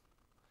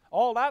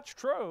 All that's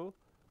true,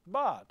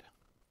 but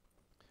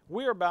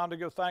we are bound to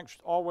give thanks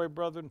always,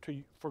 brethren,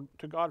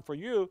 to God for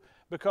you,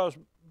 because,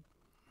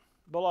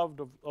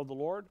 beloved of the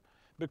Lord,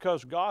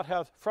 because God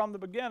hath from the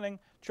beginning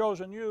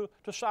chosen you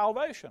to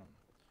salvation,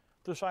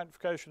 through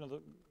sanctification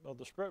of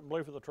the Spirit and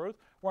belief of the truth,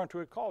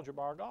 whereunto he called you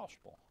by our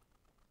gospel.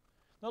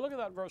 Now look at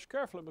that verse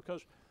carefully,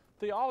 because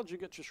theology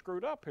gets you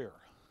screwed up here.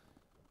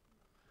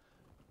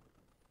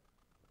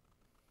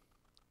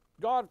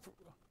 God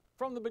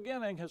from the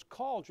beginning has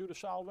called you to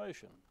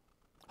salvation.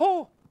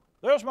 Oh,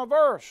 there's my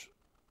verse.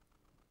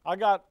 I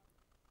got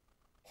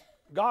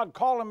God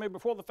calling me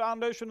before the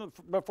foundation of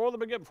the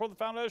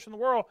foundation of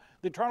the world,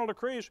 the eternal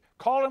decrees,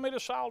 calling me to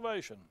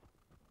salvation.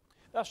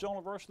 That's the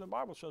only verse in the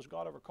Bible that says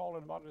God ever called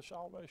anybody to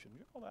salvation.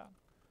 You know that.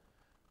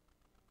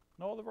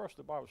 No other verse in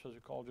the Bible says he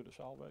called you to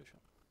salvation.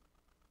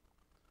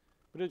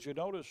 But did you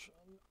notice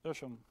there's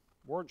some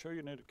words here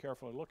you need to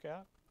carefully look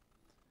at?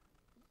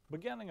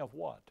 Beginning of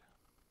what?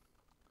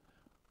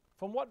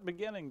 From what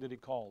beginning did he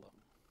call them?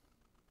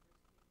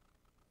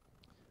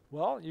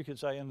 Well, you could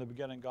say in the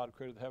beginning God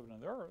created the heaven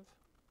and the earth.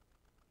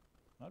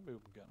 That'd be a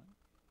beginning.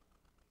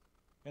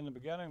 In the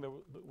beginning there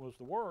was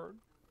the Word.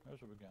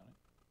 There's a beginning.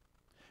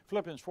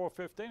 Philippians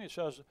 4:15, he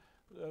says,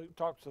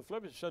 talks to the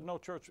Philippians, he said, no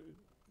church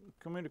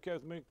communicate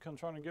with me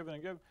concerning giving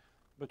and giving.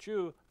 But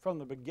you, from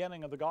the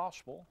beginning of the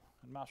gospel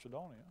in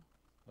Macedonia,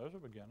 there's a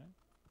beginning.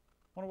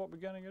 Wonder what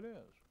beginning it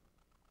is.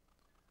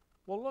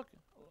 Well,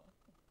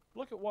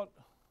 look at what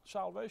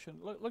salvation,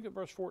 look at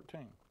verse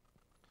 14.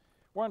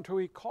 Whereunto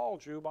he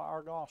called you by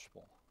our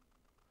gospel.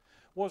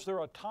 Was there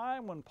a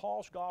time when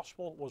Paul's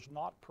gospel was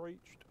not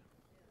preached?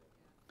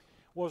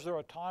 Was there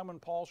a time when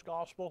Paul's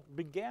gospel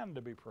began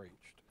to be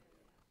preached?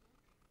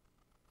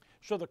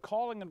 So the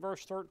calling in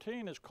verse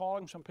 13 is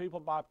calling some people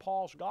by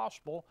Paul's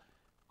gospel.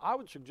 I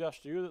would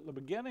suggest to you that the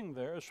beginning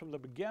there is from the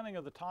beginning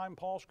of the time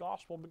Paul's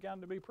gospel began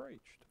to be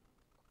preached.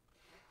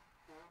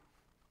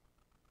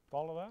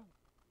 Follow that?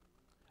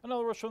 In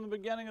other words, from the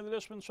beginning of the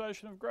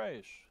dispensation of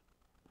grace.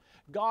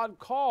 God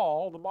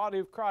called the body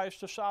of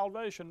Christ to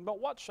salvation. But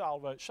what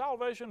salvation?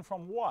 Salvation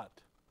from what?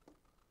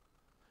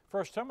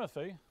 1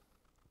 Timothy,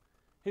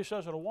 he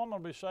says that a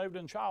woman will be saved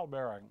in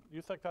childbearing.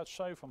 You think that's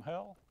saved from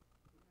hell?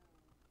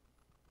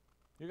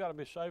 You got to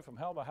be saved from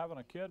hell by having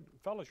a kid?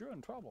 Fellas, you're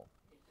in trouble.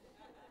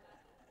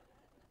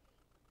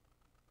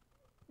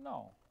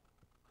 No.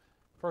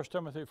 1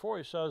 Timothy 4,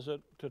 he says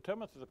that to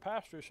Timothy, the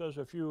pastor, he says,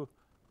 if you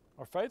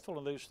are faithful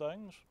in these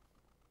things,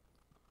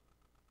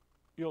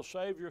 you'll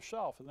save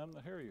yourself and them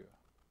that hear you.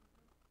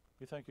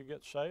 You think you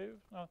get saved?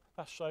 No,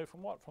 that's saved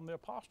from what? From the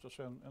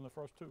apostasy in the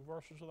first 2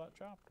 verses of that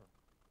chapter.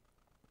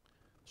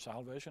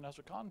 Salvation has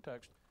a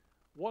context.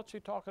 What's he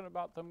talking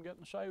about them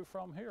getting saved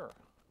from here?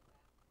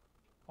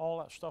 All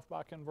that stuff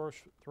back in verse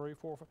 3,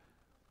 4, 5.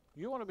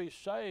 You want to be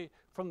saved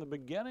from the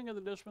beginning of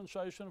the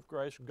dispensation of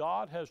grace.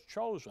 God has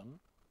chosen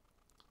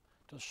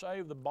to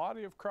save the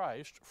body of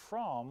Christ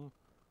from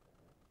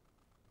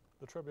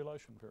the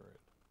tribulation period.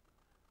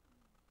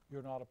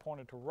 You're not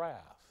appointed to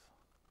wrath,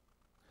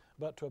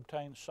 but to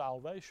obtain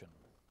salvation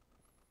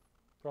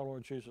through our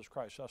Lord Jesus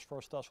Christ. That's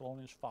 1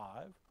 Thessalonians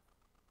 5,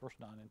 verse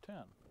 9 and 10.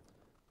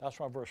 That's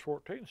why verse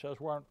 14 says,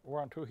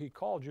 whereunto he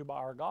called you by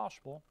our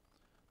gospel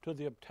to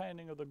the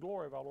obtaining of the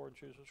glory of our Lord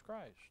Jesus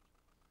Christ.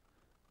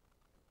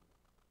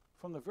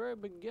 From the very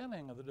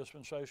beginning of the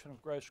dispensation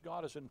of grace,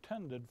 God has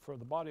intended for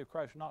the body of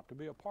Christ not to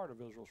be a part of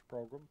Israel's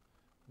program,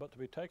 but to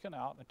be taken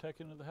out and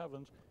taken into the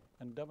heavens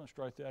and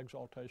demonstrate the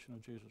exaltation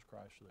of Jesus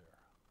Christ there.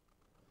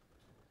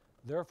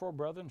 Therefore,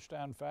 brethren,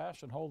 stand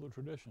fast and hold the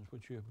traditions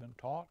which you have been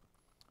taught,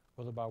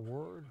 whether by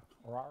word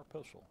or our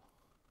epistle.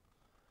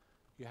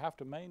 You have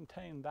to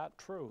maintain that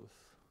truth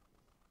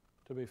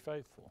to be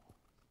faithful.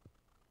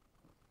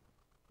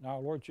 Now,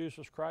 Lord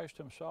Jesus Christ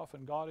himself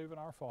and God, even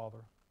our Father,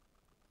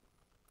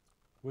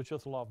 which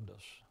hath loved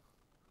us.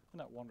 Isn't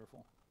that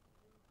wonderful?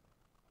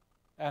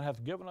 And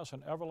hath given us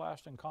an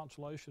everlasting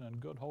consolation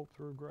and good hope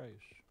through grace.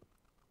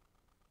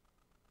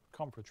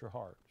 Comfort your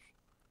hearts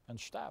and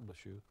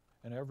establish you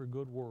in every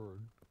good word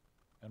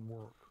and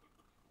work.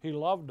 He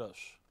loved us.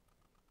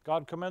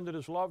 God commended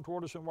his love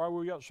toward us, and while we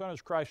were yet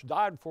sinners, Christ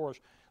died for us.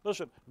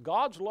 Listen,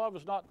 God's love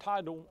is not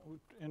tied to,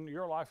 in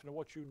your life to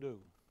what you do.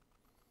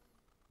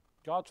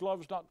 God's love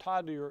is not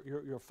tied to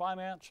your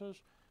finances,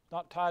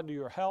 not tied to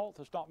your health.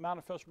 It's not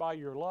manifest by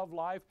your love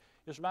life.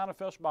 It's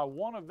manifest by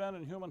one event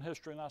in human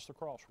history, and that's the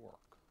cross work.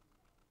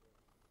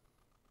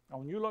 Now,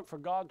 when you look for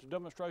God's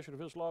demonstration of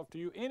his love to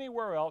you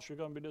anywhere else, you're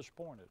going to be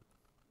disappointed.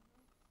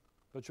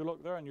 But you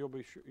look there and you'll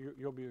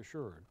be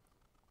assured.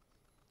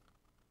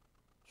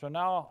 So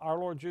now our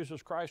Lord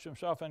Jesus Christ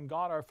himself and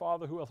God our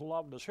Father who hath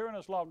loved us. Herein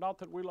is love, not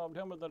that we loved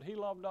him, but that he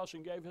loved us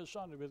and gave his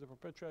Son to be the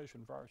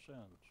propitiation for our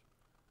sins.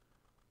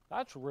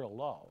 That's real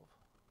love.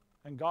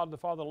 And God the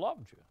Father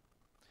loved you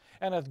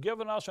and hath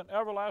given us an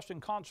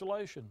everlasting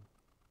consolation.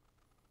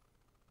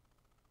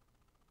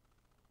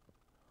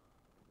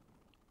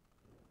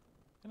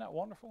 Isn't that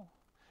wonderful?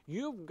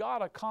 You've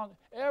got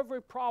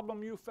every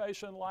problem you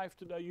face in life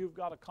today, you've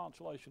got a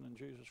consolation in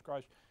Jesus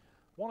Christ.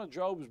 One of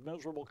Job's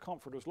miserable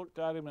comforters looked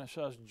at him and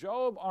says,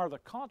 Job, are the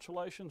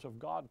consolations of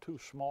God too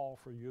small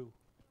for you?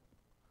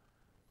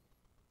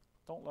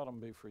 Don't let them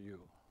be for you.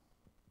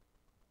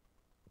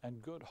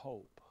 And good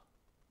hope.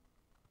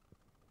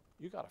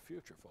 You got a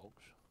future,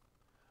 folks.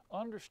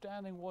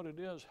 Understanding what it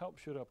is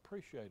helps you to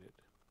appreciate it.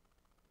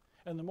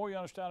 And the more you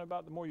understand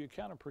about it, the more you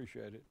can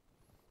appreciate it.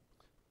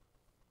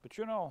 But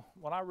you know,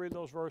 when I read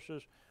those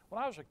verses,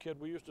 when I was a kid,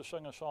 we used to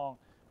sing a song,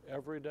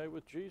 every day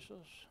with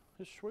Jesus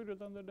is sweeter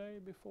than the day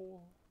before.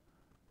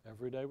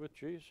 Every day with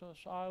Jesus,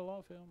 I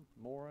love him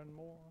more and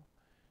more.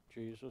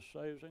 Jesus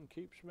saves and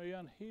keeps me,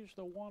 and he's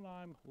the one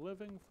I'm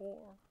living for.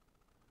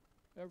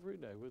 Every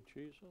day with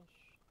Jesus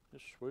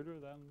is sweeter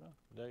than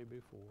the day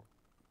before.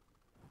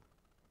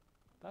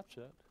 That's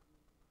it.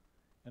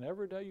 And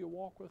every day you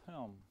walk with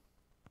him.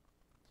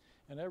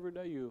 And every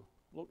day you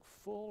look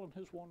full in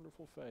his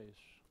wonderful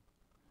face.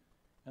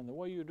 And the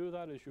way you do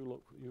that is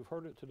you've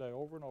heard it today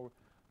over and over,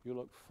 you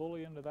look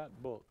fully into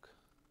that book.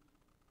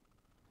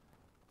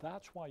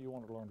 That's why you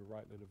want to learn to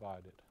rightly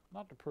divide it.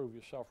 Not to prove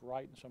yourself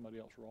right and somebody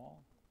else wrong,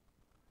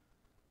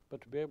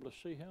 but to be able to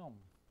see him,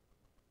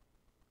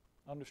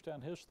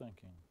 understand his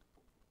thinking,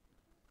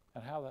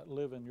 and how that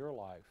live in your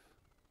life.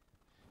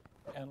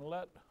 And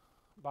let,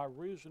 by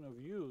reason of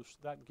use,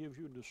 that gives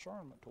you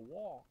discernment to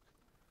walk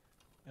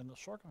in the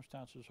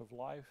circumstances of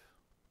life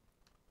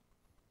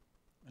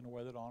in a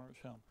way that honors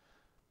Him.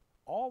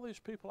 All these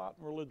people out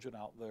in religion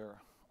out there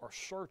are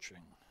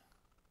searching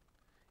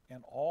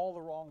in all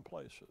the wrong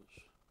places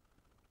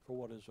for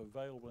what is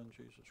available in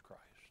Jesus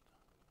Christ.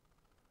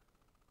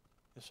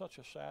 It's such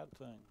a sad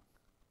thing.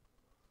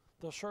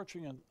 They're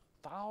searching in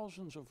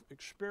thousands of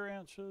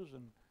experiences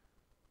and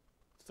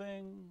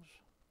things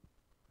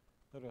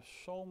that are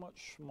so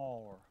much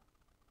smaller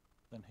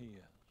than He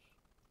is.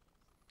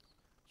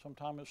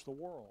 Sometimes it's the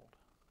world.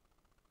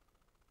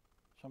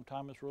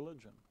 Sometimes it's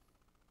religion.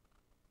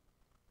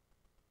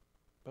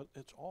 But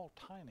it's all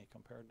tiny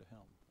compared to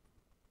Him.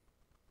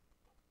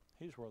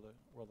 He's where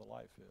the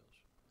life is.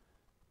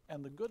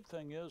 And the good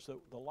thing is that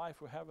the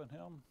life we have in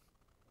Him,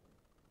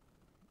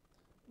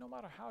 no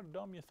matter how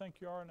dumb you think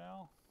you are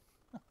now,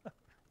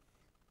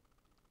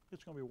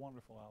 it's going to be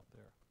wonderful out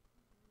there.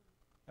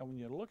 And when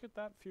you look at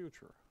that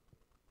future,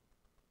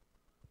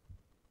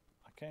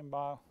 I came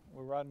by,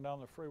 we're riding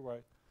down the freeway,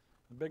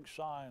 a big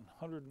sign,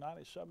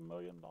 $197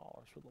 million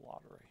for the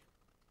lottery.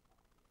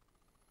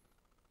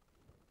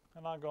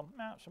 And I go,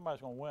 nah,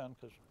 somebody's going to win,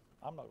 because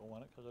I'm not going to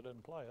win it because I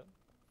didn't play it.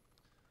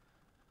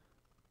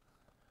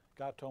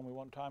 Guy told me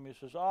one time, he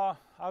says, I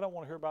don't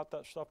want to hear about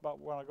that stuff about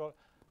when I go.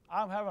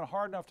 I'm having a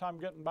hard enough time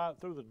getting by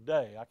through the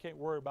day. I can't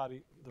worry about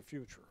the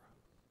future.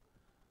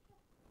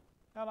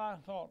 And I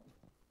thought,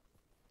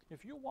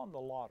 if you won the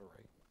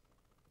lottery,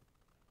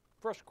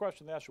 first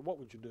question they asked you, what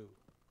would you do?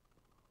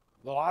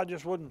 Well, I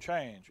just wouldn't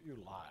change. You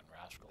lying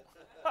rascal.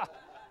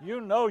 You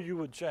know you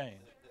would change.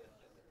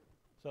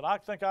 Said, I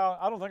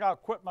don't think I'll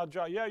quit my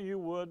job. Yeah, you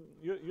would.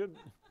 You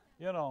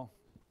know.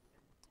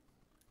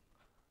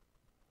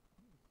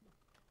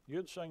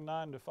 You'd sing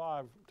 9 to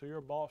 5 to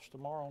your boss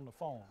tomorrow on the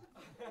phone.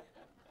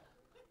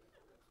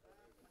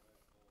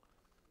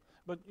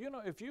 But, you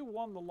know, if you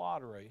won the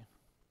lottery,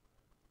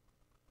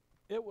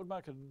 it would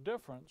make a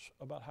difference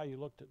about how you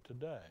looked at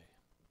today,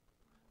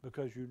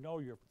 because you know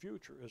your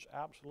future is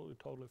absolutely,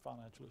 totally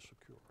financially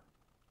secure.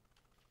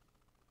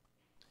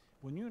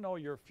 When you know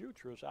your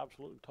future is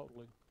absolutely,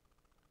 totally,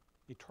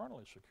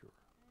 eternally secure,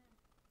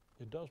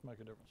 it does make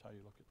a difference how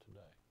you look at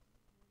today.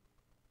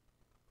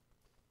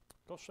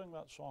 Go sing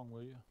that song,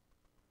 will you?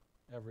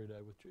 Every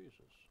Day with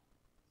Jesus.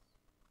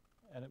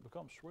 And it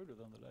becomes sweeter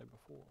than the day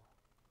before,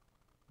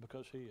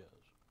 because He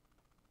is.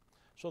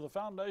 So the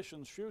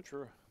foundation's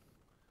future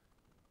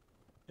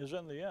is,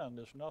 in the end,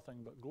 is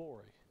nothing but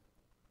glory.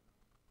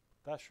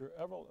 That's your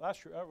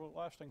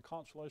everlasting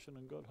consolation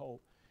and good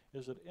hope,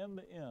 is that in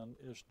the end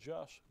is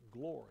just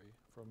glory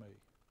for me.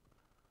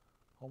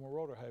 Homer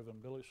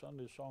Roderhaven, Billy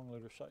Sunday's song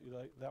leader,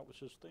 that was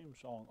his theme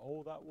song.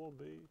 Oh, that will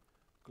be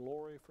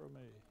glory for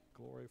me,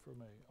 glory for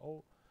me.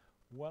 Oh,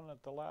 when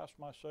at the last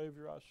my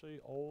Savior I see,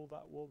 oh,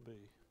 that will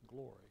be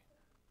glory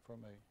for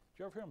me. Did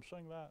you ever hear him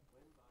sing that?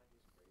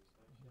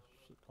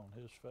 On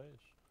His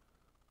face,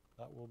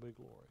 that will be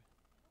glory.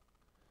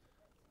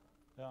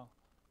 Yeah.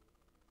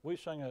 We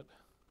sing it,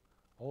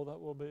 oh, that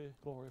will be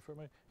glory for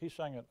me. He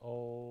sang it,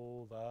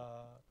 oh,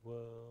 that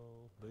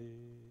will be.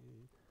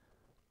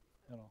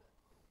 You know,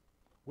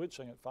 we'd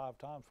sing it 5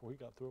 times before he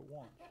got through it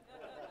once.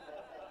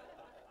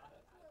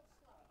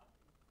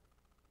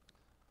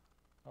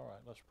 All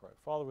right, let's pray.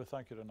 Father, we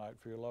thank You tonight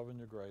for Your love and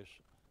Your grace,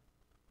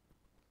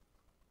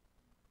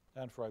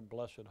 and for a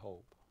blessed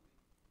hope.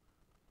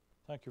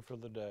 Thank You for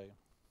the day.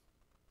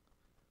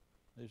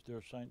 These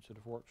dear saints that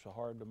have worked so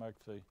hard to make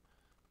the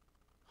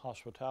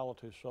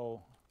hospitality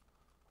so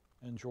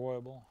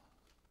enjoyable,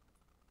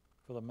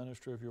 for the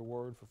ministry of Your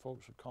word, for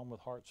folks that come with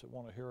hearts that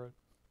want to hear it.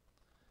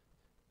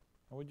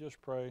 And we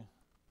just pray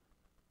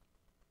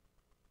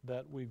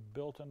that we've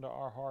built into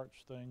our hearts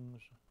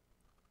things,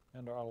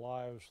 into our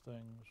lives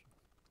things,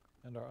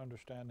 into our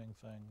understanding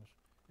things,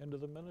 into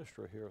the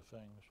ministry here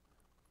things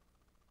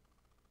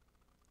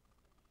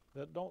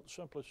that don't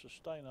simply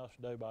sustain us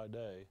day by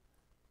day,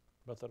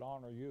 but that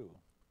honor You,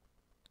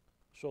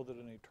 so that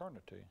in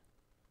eternity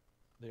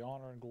the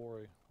honor and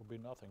glory will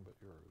be nothing but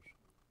Yours.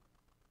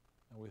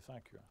 And we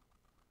thank You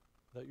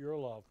that Your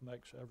love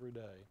makes every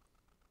day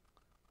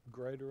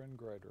greater and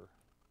greater,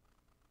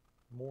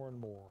 more and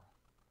more,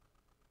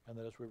 and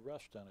that as we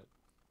rest in it,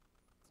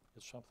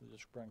 it's something that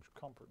just brings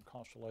comfort and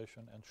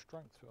consolation and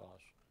strength to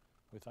us.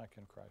 We thank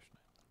You in Christ's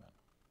name.